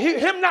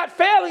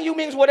failing you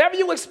means whatever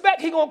you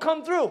expect, he gonna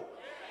come through.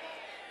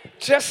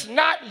 Just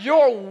not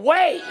your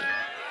way.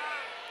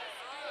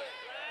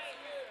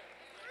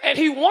 And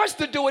he wants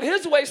to do it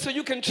his way so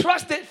you can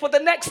trust it for the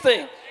next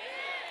thing.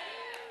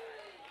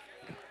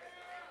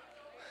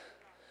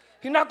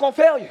 He's not gonna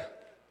fail you.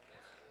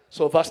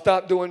 So if I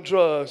stop doing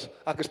drugs,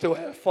 I can still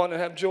have fun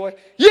and have joy?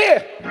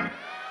 Yeah!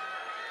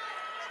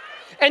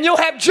 And you'll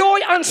have joy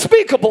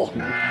unspeakable.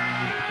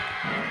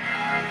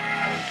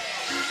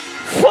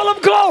 Full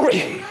of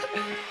glory.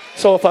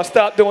 So if I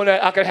stop doing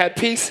that, I can have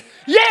peace?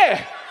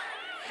 Yeah!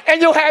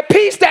 And you'll have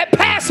peace that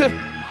passeth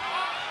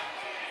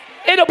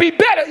it'll be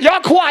better.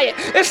 Y'all quiet.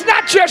 It's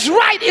not just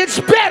right, it's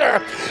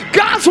better.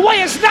 God's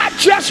way is not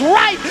just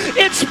right,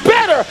 it's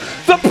better.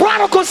 The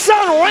prodigal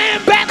son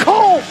ran back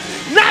home,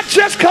 not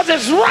just because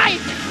it's right,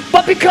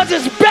 but because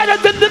it's better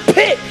than the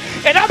pit.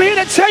 And I'm here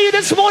to tell you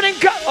this morning,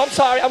 I'm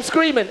sorry, I'm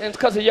screaming, and it's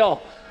because of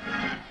y'all.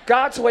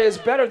 God's way is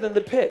better than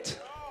the pit.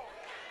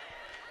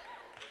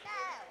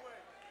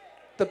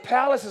 The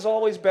palace is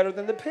always better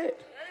than the pit.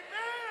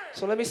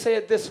 So let me say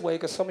it this way,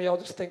 because some of y'all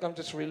just think I'm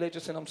just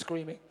religious and I'm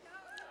screaming.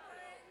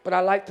 But I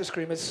like to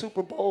scream. It's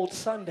SuperBOLD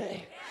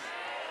Sunday.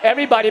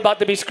 Everybody about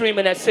to be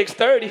screaming at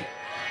 6:30.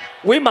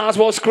 We might as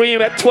well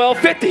scream at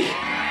 12:50.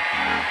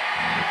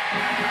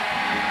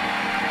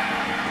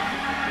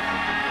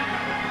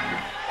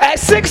 At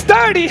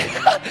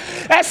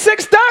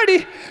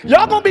 6:30,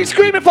 y'all gonna be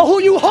screaming for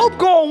who you hope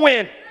gonna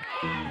win.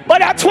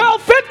 But at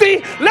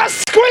 12:50, let's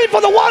scream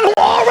for the one who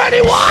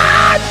already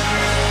won.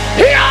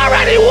 He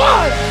already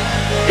won.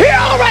 He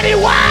already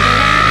won.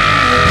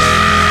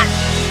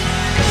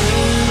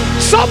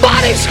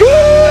 Somebody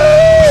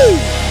scream.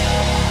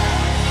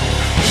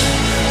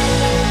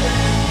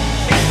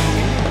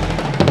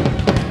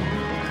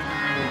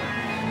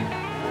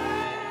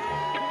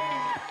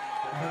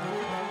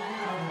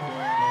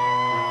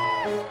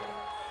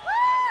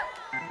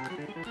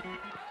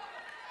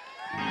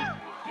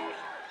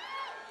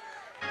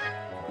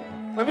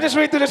 Let me just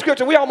read through the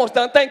scripture. We almost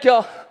done. Thank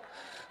y'all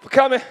for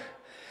coming.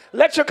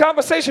 Let your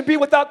conversation be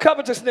without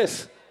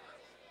covetousness.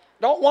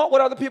 Don't want what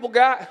other people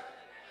got.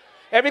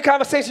 Every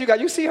conversation you got,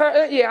 you see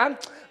her? Yeah,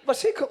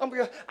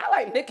 I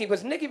like Nikki,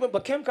 but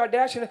Kim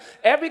Kardashian.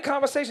 Every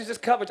conversation is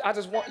just covet.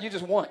 You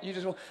just want.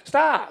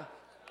 Stop.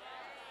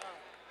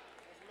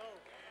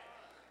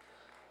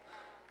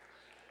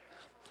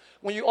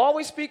 When you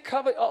always speak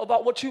covet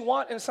about what you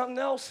want and something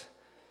else,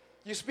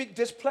 you speak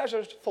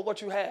displeasure for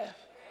what you have.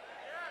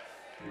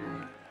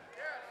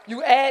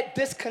 You add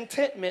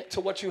discontentment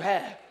to what you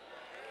have.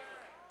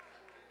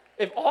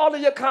 If all of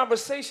your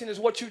conversation is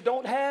what you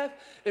don't have,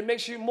 it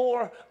makes you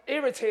more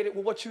irritated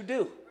with what you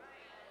do.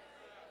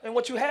 And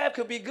what you have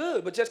could be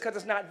good, but just because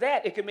it's not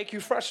that, it can make you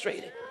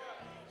frustrated.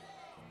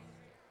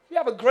 You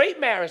have a great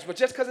marriage, but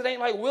just because it ain't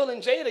like Will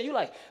and Jada, you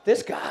like,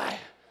 this guy.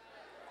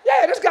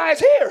 Yeah, this guy's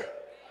here.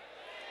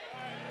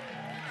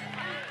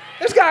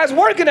 This guy's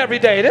working every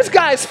day. This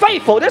guy's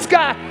faithful. This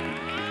guy.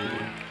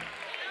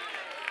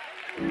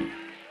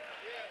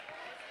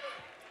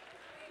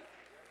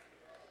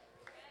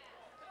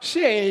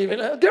 She ain't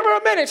even, give her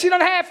a minute. She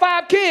done had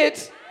 5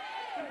 kids.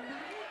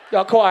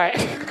 Y'all quiet.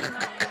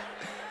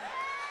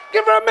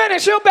 Give her a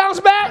minute, she'll bounce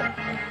back.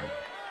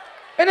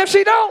 And if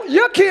she don't,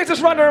 your kids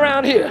is running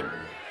around here.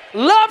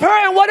 Love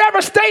her in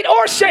whatever state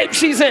or shape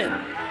she's in.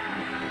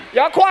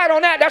 Y'all quiet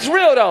on that, that's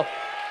real though.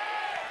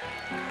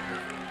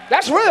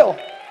 That's real.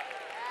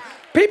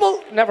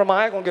 People, never mind,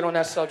 I ain't gonna get on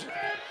that subject.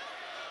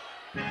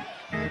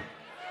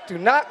 Do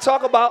not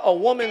talk about a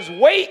woman's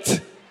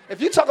weight.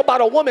 If you talk about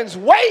a woman's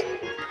weight,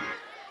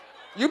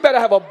 you better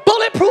have a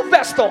bulletproof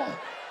vest on.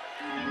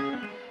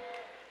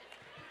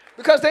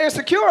 Because they're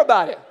insecure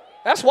about it.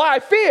 That's why I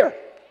fear.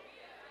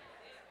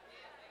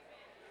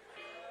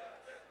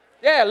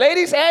 Yeah,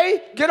 ladies,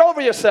 get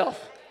over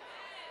yourself.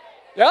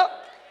 Yep.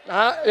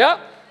 Yep.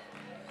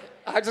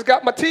 I just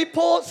got my teeth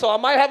pulled, so I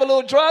might have a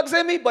little drugs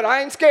in me, but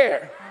I ain't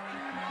scared.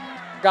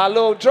 Got a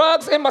little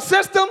drugs in my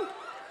system,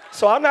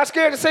 so I'm not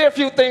scared to say a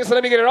few things, so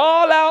let me get it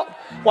all out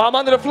while I'm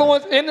under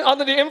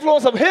the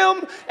influence of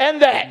him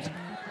and that.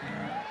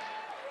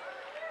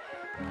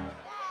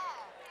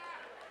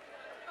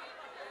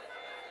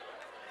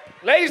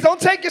 Ladies, don't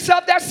take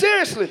yourself that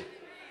seriously.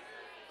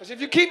 Because if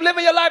you keep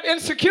living your life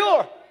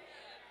insecure,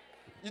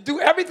 you do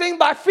everything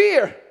by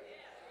fear,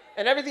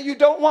 and everything you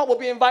don't want will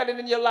be invited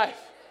in your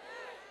life.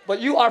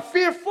 But you are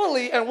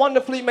fearfully and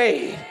wonderfully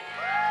made.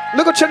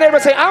 Look at your neighbor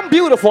and say, I'm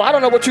beautiful. I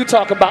don't know what you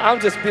talk about. I'm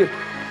just beautiful.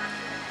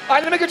 All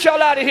right, let me get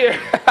y'all out of here.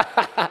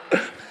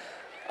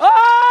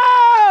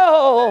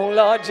 Oh,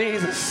 Lord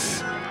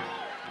Jesus.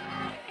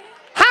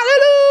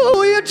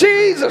 Hallelujah,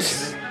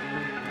 Jesus.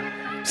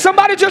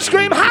 Somebody just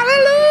scream,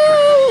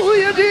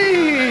 hallelujah,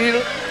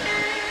 Jesus.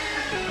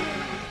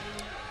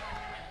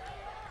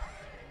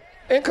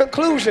 In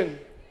conclusion,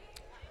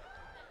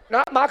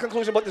 not my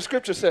conclusion, but the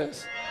scripture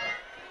says.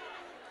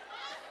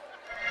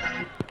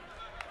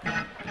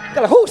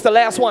 Who's the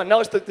last one?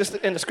 No, this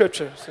in the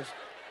scripture. It says,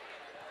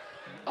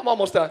 I'm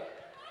almost done.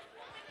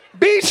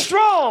 Be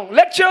strong.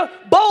 Let your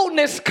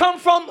boldness come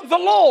from the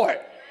Lord.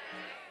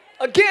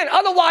 Again,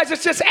 otherwise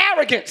it's just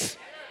arrogance.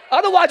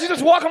 Otherwise, you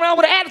just walk around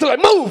with an attitude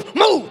like, move,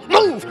 move,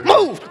 move,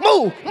 move,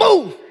 move,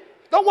 move.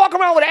 Don't walk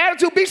around with an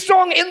attitude. Be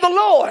strong in the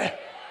Lord.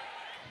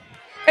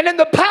 And in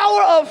the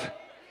power of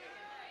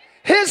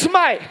his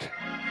might.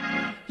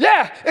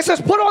 Yeah, it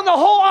says put on the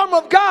whole armor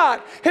of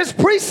God, his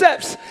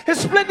precepts, his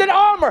splendid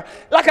armor,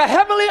 like a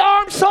heavenly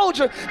armed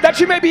soldier,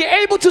 that you may be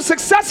able to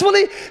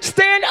successfully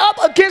stand up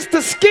against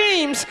the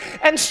schemes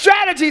and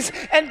strategies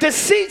and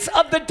deceits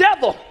of the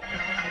devil.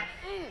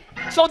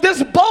 So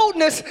this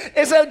boldness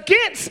is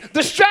against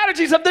the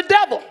strategies of the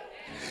devil,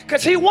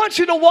 because he wants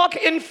you to walk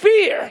in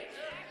fear.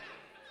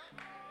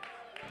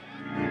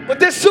 But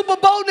this super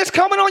boldness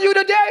coming on you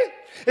today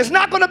is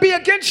not going to be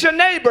against your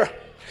neighbor.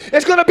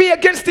 It's going to be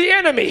against the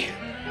enemy.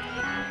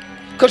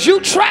 Because you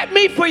trapped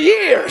me for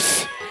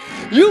years.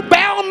 You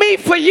bound me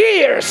for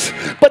years.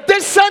 But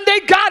this Sunday,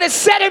 God is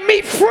setting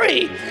me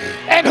free.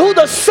 And who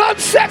the Son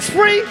sets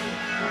free,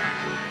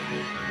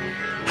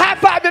 high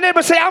five your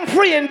neighbor, say, I'm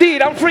free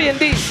indeed. I'm free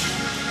indeed.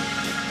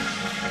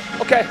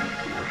 Okay.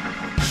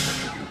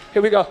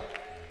 Here we go.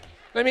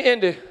 Let me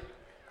end it.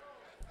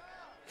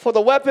 For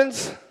the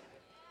weapons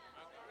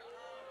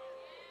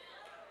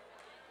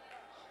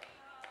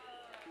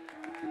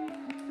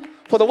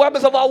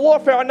of our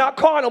warfare are not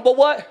carnal, but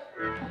what?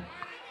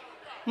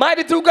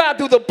 Mighty through God,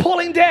 through the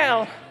pulling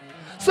down.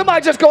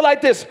 Somebody just go like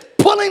this.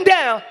 Pulling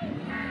down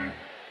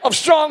of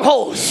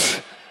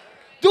strongholds.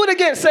 Do it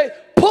again. Say,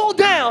 pull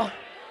down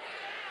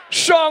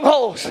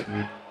strongholds.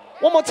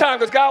 One more time,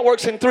 because God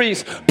works in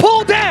threes.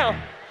 Pull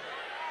down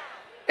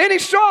any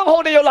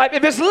stronghold in your life.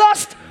 If it's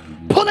lust,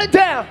 pull it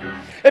down.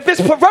 If it's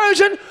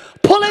perversion,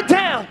 pull it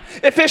down.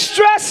 If it's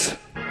stress,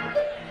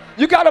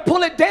 you got to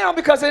pull it down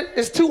because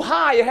it's too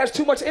high. It has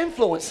too much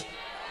influence.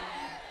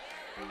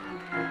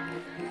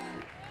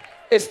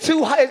 It's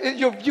too high.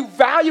 You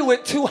value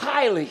it too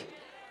highly.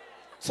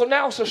 So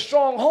now it's a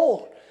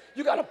stronghold.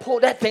 You got to pull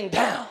that thing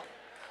down.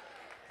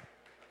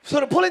 So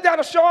to pull it down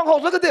a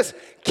stronghold, look at this.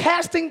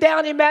 Casting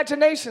down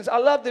imaginations. I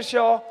love this,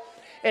 y'all.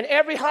 And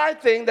every high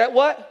thing that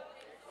what?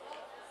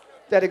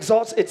 That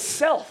exalts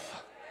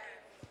itself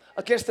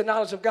against the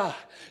knowledge of God.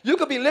 You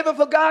could be living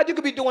for God. You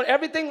could be doing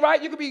everything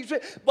right. You could be,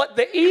 but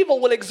the evil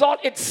will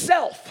exalt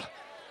itself.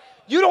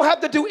 You don't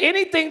have to do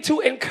anything to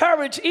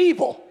encourage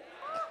evil.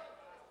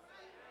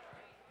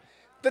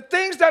 The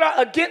things that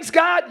are against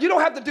God, you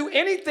don't have to do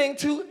anything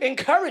to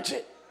encourage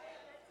it.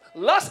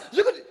 Lust,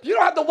 you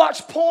don't have to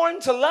watch porn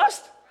to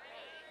lust.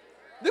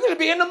 You're going to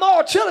be in the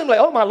mall chilling like,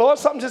 oh my Lord,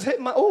 something just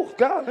hit my, oh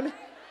God, let me.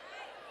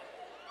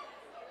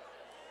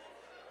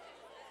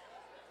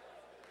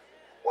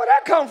 Where'd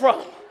that come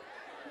from?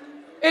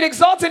 It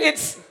exalted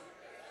its.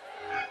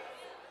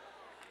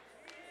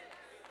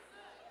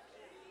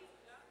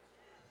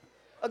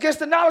 Against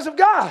the knowledge of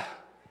God.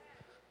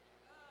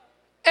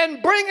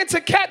 And bring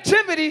into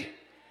captivity.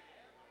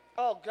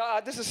 Oh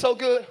God, this is so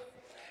good.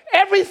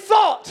 Every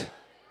thought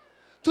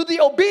to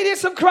the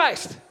obedience of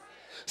Christ.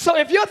 So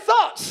if your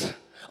thoughts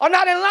are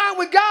not in line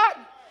with God,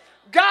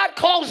 God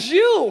calls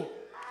you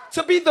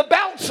to be the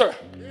bouncer.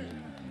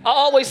 I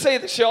always say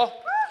this, y'all.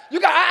 You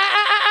got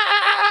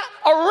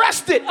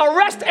arrest it.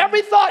 Arrest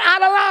every thought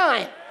out of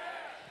line.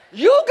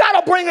 You got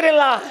to bring it in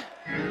line.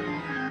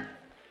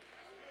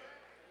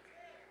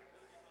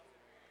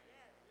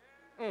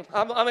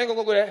 I ain't going to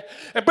go there.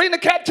 And bring the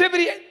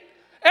captivity,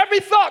 every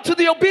thought to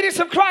the obedience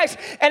of Christ,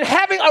 and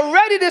having a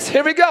readiness,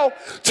 here we go,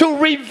 to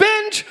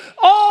revenge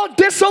all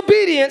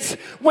disobedience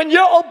when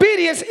your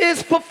obedience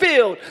is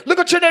fulfilled. Look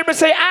at your neighbor and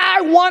say,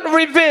 I want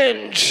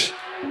revenge.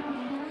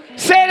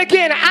 Say it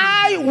again,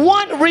 I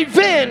want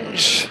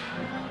revenge.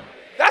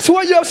 That's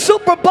where your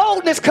super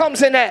boldness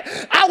comes in at.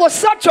 I was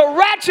such a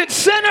ratchet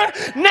sinner.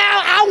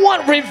 Now I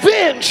want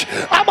revenge.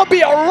 I'm going to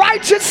be a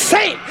righteous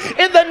saint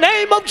in the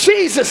name of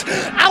Jesus.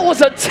 I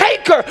was a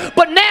taker,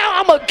 but now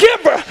I'm a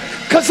giver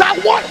because I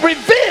want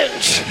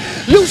revenge.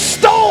 You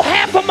stole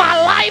half of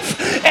my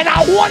life, and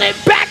I want it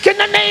back in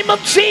the name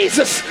of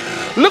Jesus.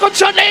 Look at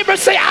your neighbor and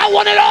say, I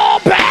want it all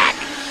back.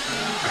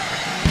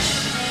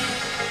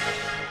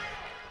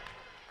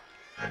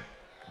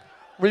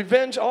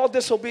 Revenge all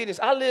disobedience.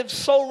 I lived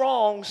so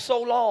wrong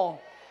so long.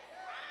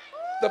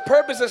 The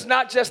purpose is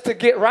not just to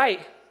get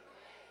right.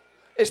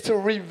 It's to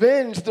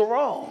revenge the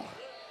wrong.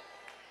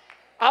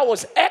 I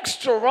was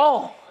extra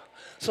wrong.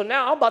 So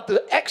now I'm about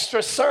to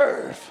extra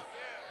serve.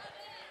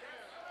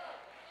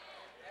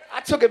 I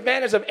took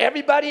advantage of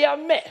everybody I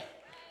met.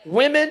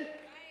 Women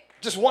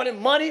just wanted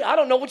money. I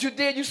don't know what you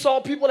did. You saw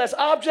people as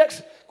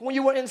objects when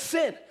you were in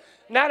sin.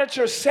 Now that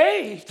you're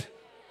saved,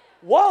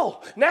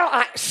 whoa, now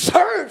I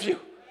serve you.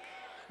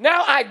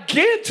 Now I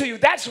give to you.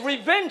 That's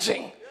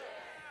revenging.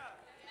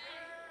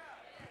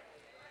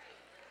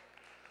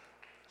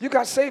 You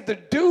got saved to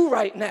do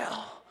right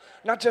now,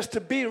 not just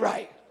to be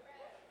right.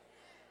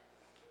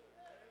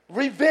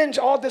 Revenge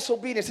all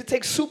disobedience. It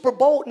takes super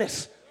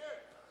boldness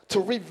to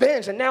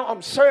revenge. And now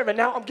I'm serving.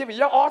 Now I'm giving.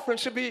 Your offering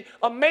should be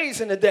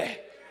amazing today.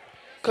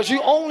 Because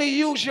you only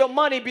used your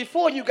money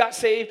before you got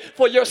saved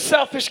for your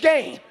selfish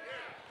gain.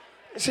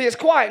 See, it's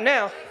quiet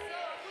now.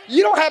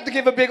 You don't have to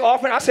give a big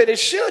offering. I said it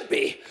should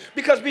be.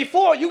 Because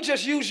before you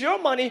just use your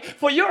money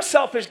for your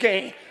selfish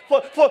gain.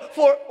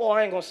 Oh,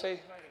 I ain't going to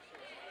say.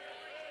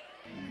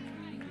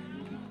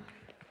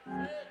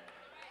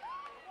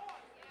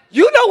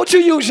 You know what you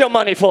use your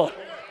money for.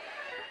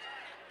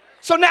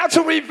 So now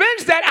to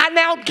revenge that, I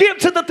now give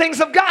to the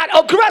things of God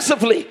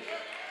aggressively.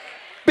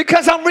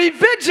 Because I'm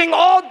revenging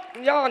all.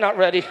 Y'all not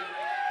ready.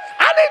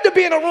 I need to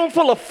be in a room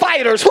full of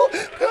fighters.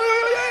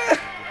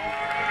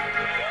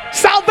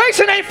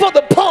 Salvation ain't for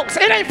the punks.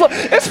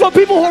 It's for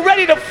people who are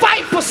ready to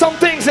fight for some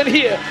things in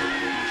here.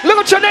 Look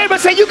at your neighbor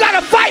and say, you got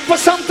to fight for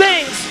some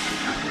things.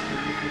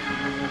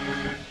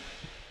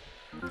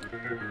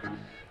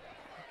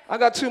 I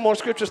got 2 more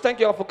scriptures.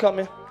 Thank y'all for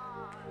coming.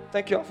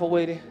 Thank y'all for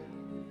waiting.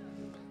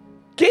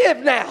 Give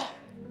now.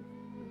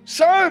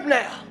 Serve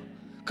now.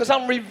 Because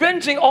I'm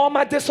revenging all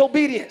my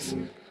disobedience.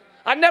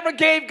 I never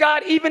gave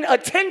God even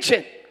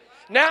attention.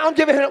 Now I'm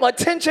giving him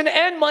attention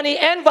and money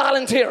and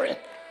volunteering.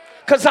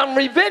 Because I'm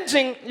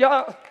revenging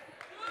y'all.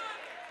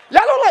 We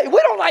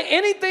don't like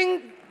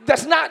anything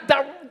that's not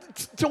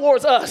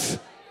towards us.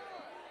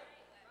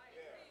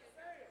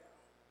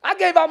 I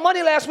gave out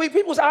money last week.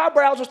 People's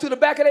eyebrows was to the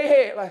back of their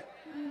head.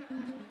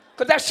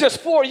 Because that's just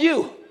for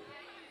you.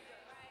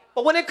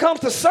 But when it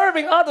comes to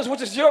serving others,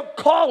 which is your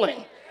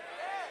calling,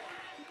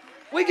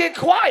 we get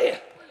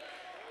quiet.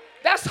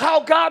 That's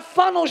how God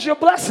funnels your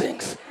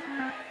blessings.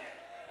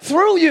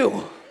 Through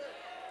you.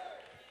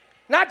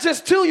 Not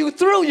just to you,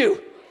 through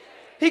you.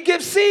 He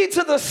gives seed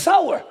to the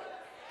sower.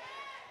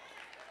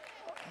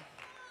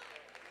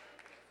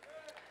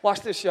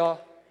 Watch this, y'all.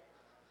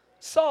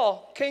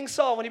 Saul, King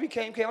Saul, when he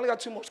became king, I only got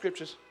 2 more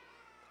scriptures.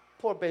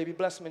 Poor baby,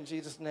 bless him in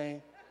Jesus'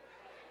 name.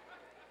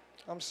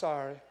 I'm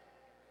sorry.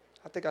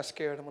 I think I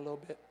scared him a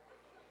little bit.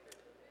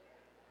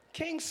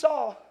 King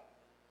Saul,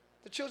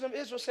 the children of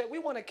Israel said, we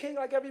want a king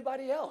like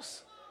everybody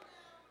else.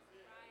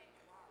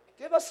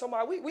 Give us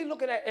somebody. We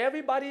looking at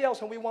everybody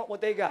else and we want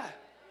what they got.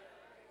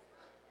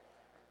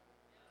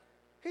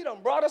 He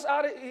done brought us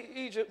out of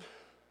Egypt.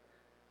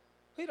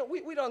 We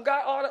done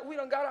got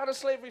out of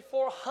slavery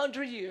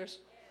 400 years.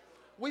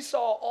 We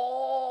saw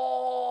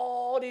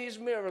all these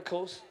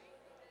miracles.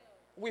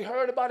 We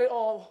heard about it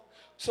all.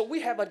 So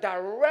we have a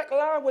direct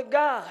line with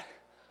God.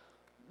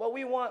 But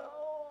we want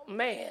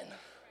man.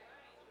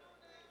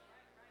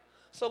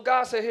 So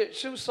God said, here,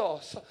 choose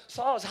Saul.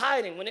 Saul's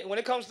hiding. When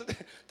it comes to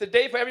the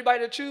day for everybody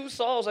to choose,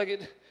 Saul's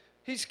like,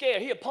 he's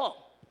scared. He a punk.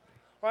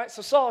 Right?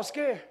 So Saul's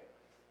scared.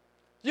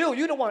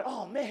 You the one.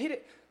 Oh, man,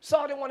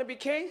 Saul didn't want to be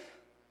king.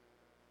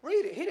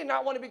 Read it. He did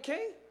not want to be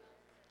king.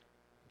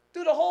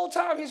 Through the whole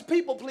time, he's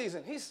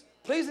people-pleasing. He's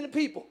pleasing the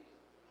people.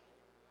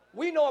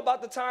 We know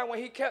about the time when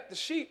he kept the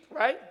sheep,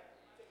 right?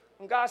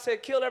 When God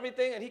said, kill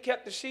everything, and he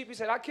kept the sheep, he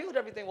said, I killed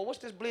everything. Well, what's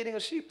this bleating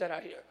of sheep that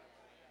I hear?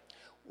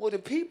 Well, the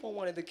people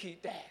wanted to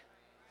keep that.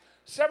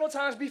 Several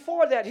times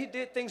before that, he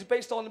did things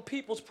based on the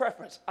people's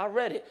preference. I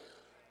read it.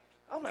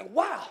 I'm like,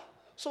 wow.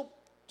 So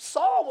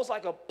Saul was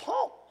like a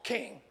punk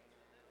king.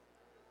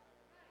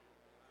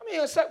 I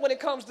mean, except when it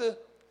comes to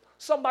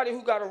somebody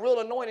who got a real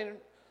anointing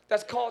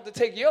that's called to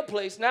take your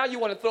place, now you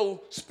want to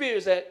throw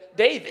spears at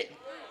David.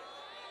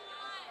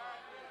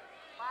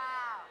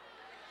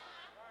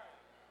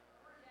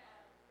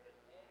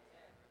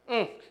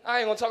 I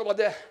ain't going to talk about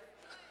that.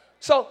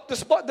 So,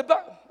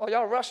 oh,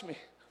 y'all rushed me.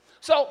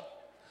 So,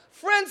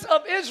 friends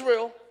of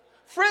Israel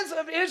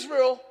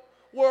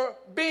were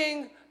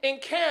being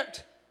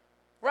encamped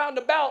round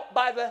about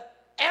by the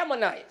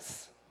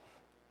Ammonites.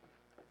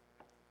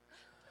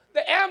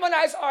 The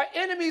Ammonites are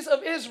enemies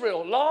of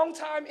Israel,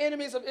 longtime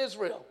enemies of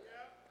Israel.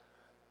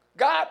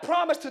 God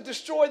promised to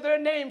destroy their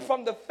name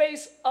from the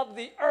face of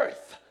the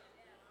earth,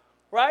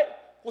 right?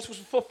 Which was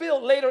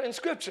fulfilled later in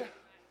Scripture.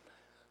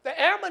 The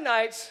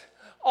Ammonites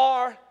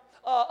are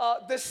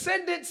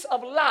descendants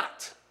of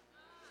Lot.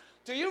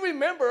 Do you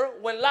remember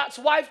when Lot's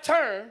wife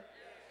turned?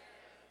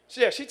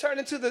 Yeah, she turned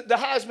into the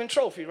Heisman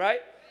Trophy,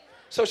 right?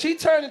 So she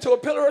turned into a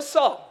pillar of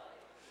salt.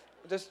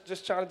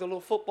 Just trying to do a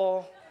little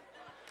football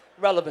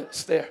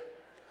relevance there.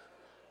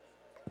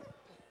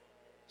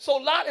 So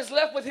Lot is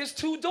left with his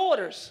 2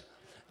 daughters.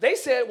 They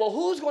said, well,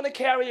 who's going to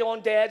carry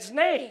on Dad's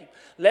name?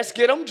 Let's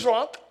get him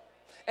drunk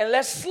and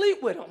let's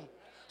sleep with him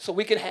so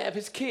we can have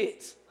his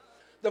kids.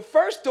 The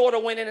first daughter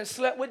went in and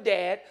slept with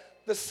Dad.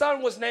 The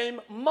son was named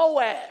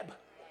Moab.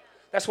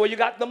 That's where you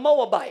got the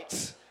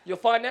Moabites. You'll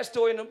find that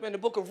story in the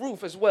book of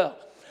Ruth as well.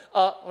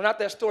 Well, not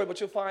that story, but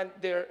you'll find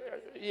there.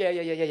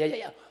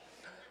 Yeah.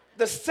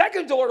 The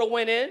second daughter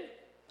went in.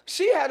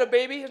 She had a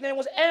baby. His name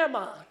was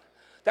Ammon.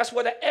 That's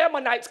where the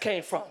Ammonites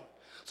came from.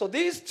 So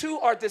these 2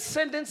 are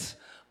descendants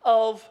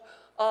of,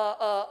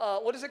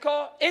 what is it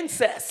called?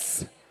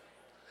 Incest.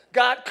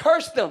 God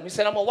cursed them. He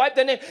said, I'm going to wipe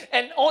their name.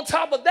 And on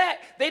top of that,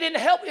 they didn't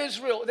help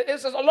Israel.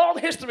 There's a long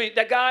history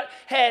that God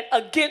had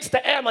against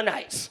the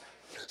Ammonites.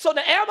 So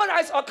the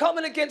Ammonites are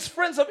coming against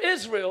friends of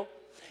Israel.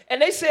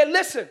 And they said,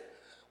 listen,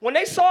 when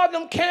they saw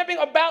them camping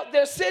about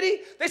their city,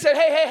 they said,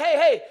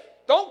 hey,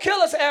 don't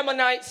kill us,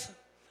 Ammonites.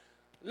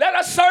 Let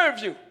us serve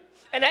you.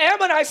 And the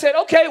Ammonites said,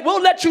 okay,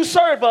 we'll let you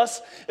serve us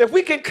if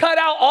we can cut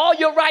out all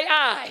your right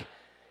eye.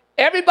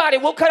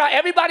 We'll cut out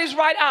everybody's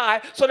right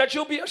eye so that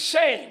you'll be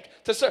ashamed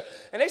to serve.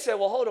 And they said,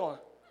 well, hold on.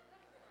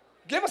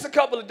 Give us a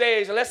couple of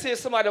days and let's see if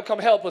somebody will come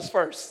help us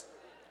first.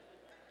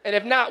 And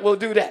if not, we'll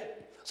do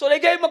that. So they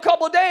gave him a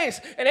couple of days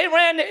and they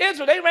ran to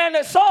Israel. They ran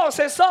to Saul and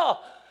said,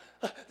 Saul,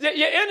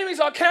 your enemies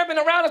are camping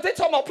around us. They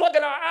talking about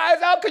plucking our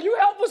eyes out. Can you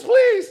help us,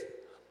 please?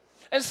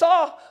 And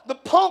Saul, the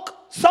punk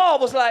Saul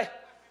was like,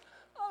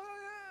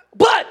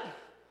 but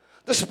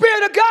the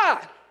Spirit of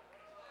God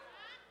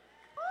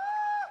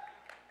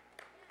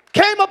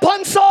came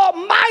upon Saul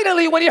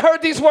mightily when he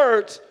heard these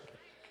words.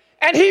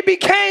 And he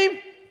became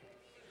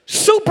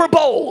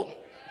SuperBOLD.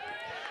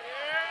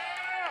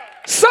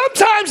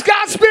 Sometimes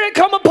God's Spirit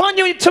come upon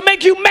you to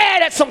make you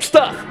mad at some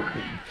stuff.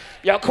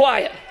 Y'all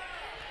quiet.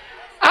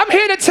 I'm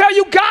here to tell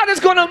you God is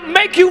going to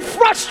make you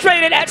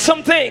frustrated at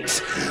some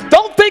things.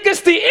 Don't think it's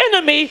the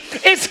enemy.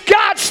 It's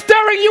God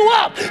stirring you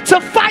up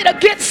to fight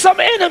against some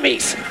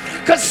enemies.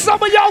 Because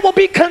some of y'all will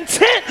be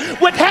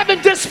content with having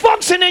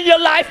dysfunction in your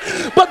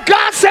life. But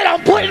God said,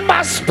 I'm putting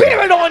my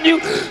Spirit on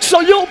you so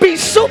you'll be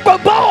super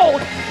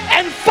bold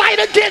and fight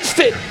against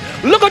it.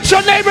 Look at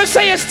your neighbor and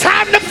say, it's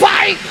time to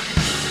fight.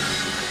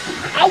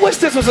 I wish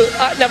this was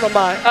never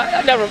mind.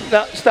 No,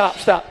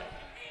 stop.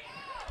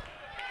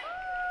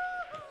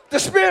 The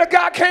Spirit of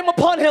God came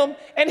upon him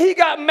and he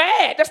got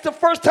mad. That's the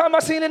first time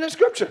I've seen it in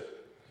Scripture.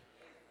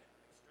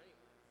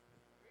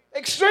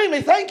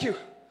 Extremely, thank you.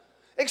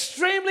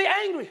 Extremely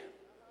angry.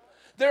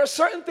 There are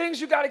certain things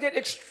you got to get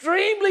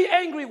extremely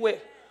angry with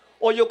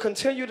or you'll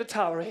continue to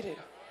tolerate it.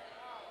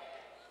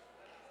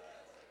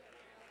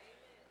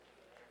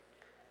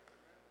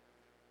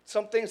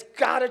 Some things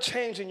got to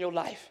change in your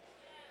life,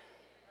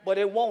 but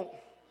it won't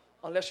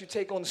unless you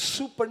take on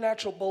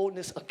supernatural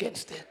boldness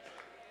against it.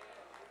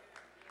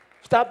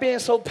 Stop being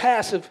so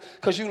passive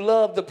because you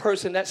love the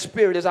person that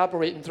Spirit is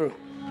operating through.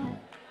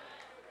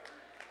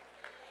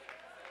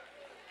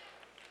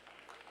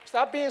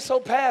 Stop being so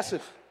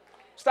passive.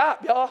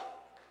 Stop, y'all.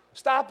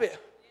 Stop it.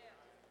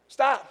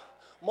 Stop.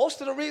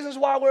 Most of the reasons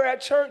why we're at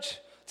church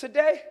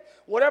today,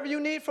 whatever you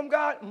need from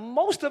God,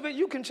 most of it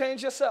you can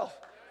change yourself.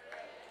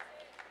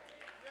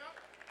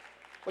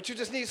 But you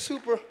just need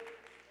super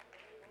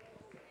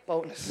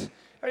boldness.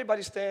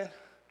 Everybody stand.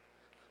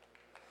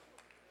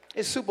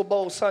 It's Super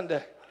Bowl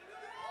Sunday.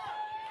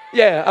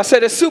 Yeah, I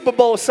said it's Super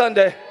Bowl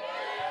Sunday.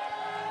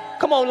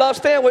 Come on, love,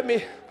 stand with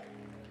me.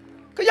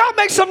 Can y'all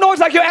make some noise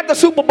like you're at the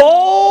Super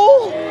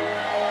Bowl?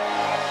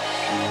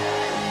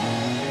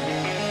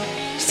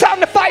 It's time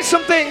to fight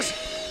some things.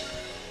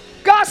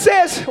 God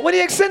says when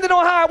he ascended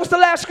on high, what's the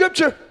last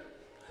scripture?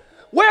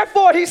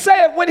 Wherefore he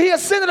said when he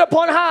ascended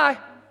upon high,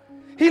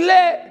 he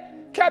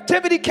led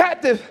captivity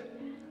captive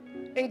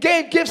and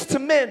gave gifts to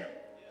men.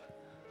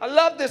 I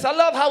love this. I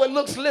love how it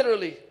looks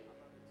literally.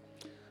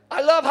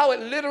 I love how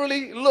it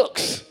literally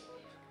looks.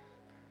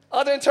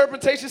 Other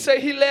interpretations say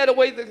he led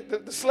away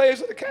the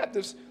slaves or the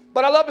captives.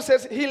 But I love it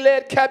says he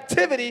led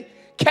captivity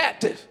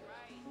captive.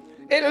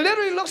 It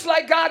literally looks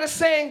like God is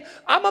saying,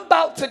 I'm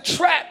about to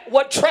trap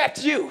what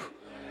trapped you.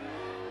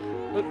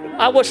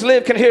 I wish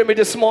Liv can hear me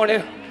this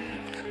morning.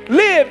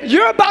 Liv,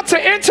 you're about to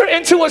enter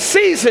into a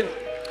season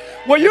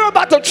where you're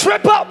about to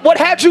trip up what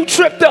had you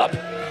tripped up.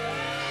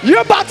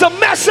 You're about to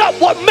mess up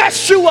what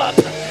messed you up.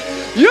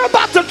 You're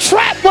about to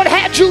trap what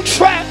had you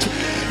trapped.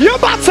 You're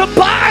about to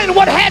bind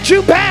what had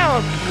you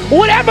bound.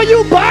 Whatever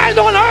you bind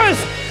on earth,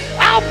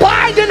 I'll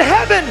bind in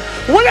heaven.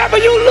 Whatever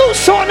you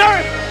loose on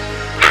earth,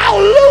 I'll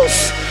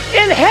loose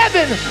in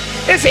heaven.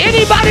 Is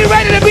anybody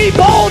ready to be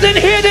bold in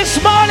here this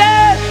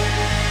morning?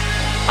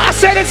 I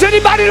said, is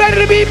anybody ready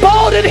to be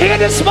bold in here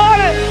this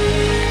morning?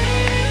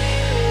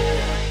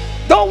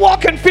 Don't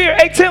walk in fear.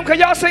 Hey, Tim, can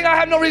y'all sing I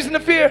Have No Reason to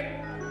Fear?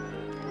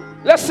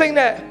 Let's sing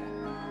that.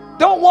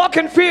 Don't walk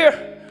in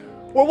fear.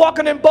 We're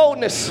walking in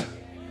boldness.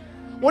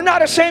 We're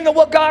not ashamed of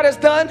what God has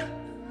done.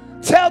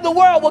 Tell the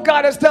world what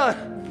God has done.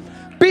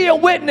 Be a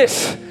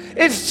witness.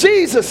 It's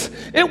Jesus.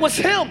 It was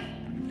him.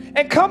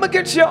 And come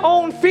against your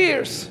own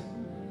fears.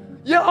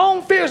 Your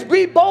own fears.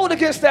 Be bold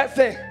against that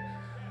thing.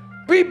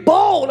 Be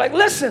bold. Like,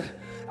 listen,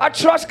 I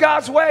trust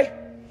God's way.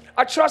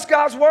 I trust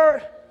God's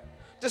word.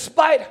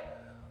 Despite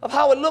of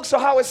how it looks or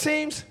how it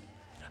seems,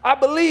 I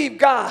believe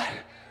God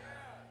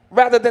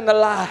rather than the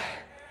lie.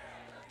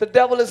 The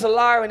devil is a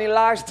liar and he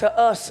lies to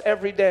us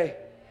every day.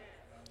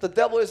 The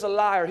devil is a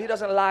liar. He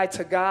doesn't lie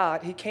to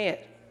God. He can't.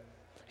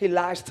 He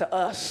lies to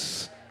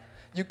us.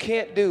 You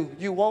can't do.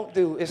 You won't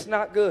do. It's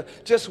not good.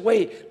 Just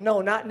wait.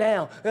 No, not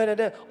now.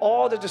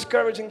 All the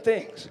discouraging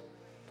things.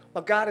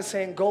 But God is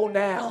saying, go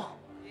now.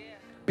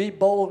 Be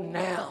bold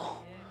now.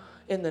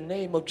 In the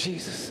name of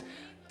Jesus.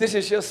 This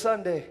is your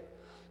Sunday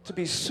to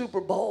be super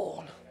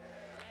bold.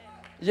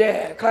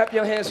 Yeah, clap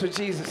your hands for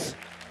Jesus.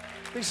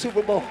 Be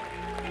super bold.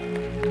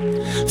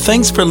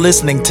 Thanks for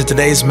listening to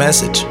today's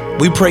message.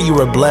 We pray you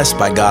are blessed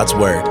by God's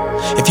word.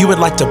 If you would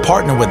like to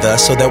partner with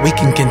us so that we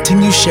can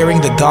continue sharing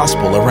the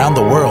gospel around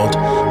the world,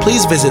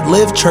 please visit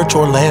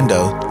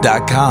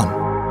livechurchorlando.com.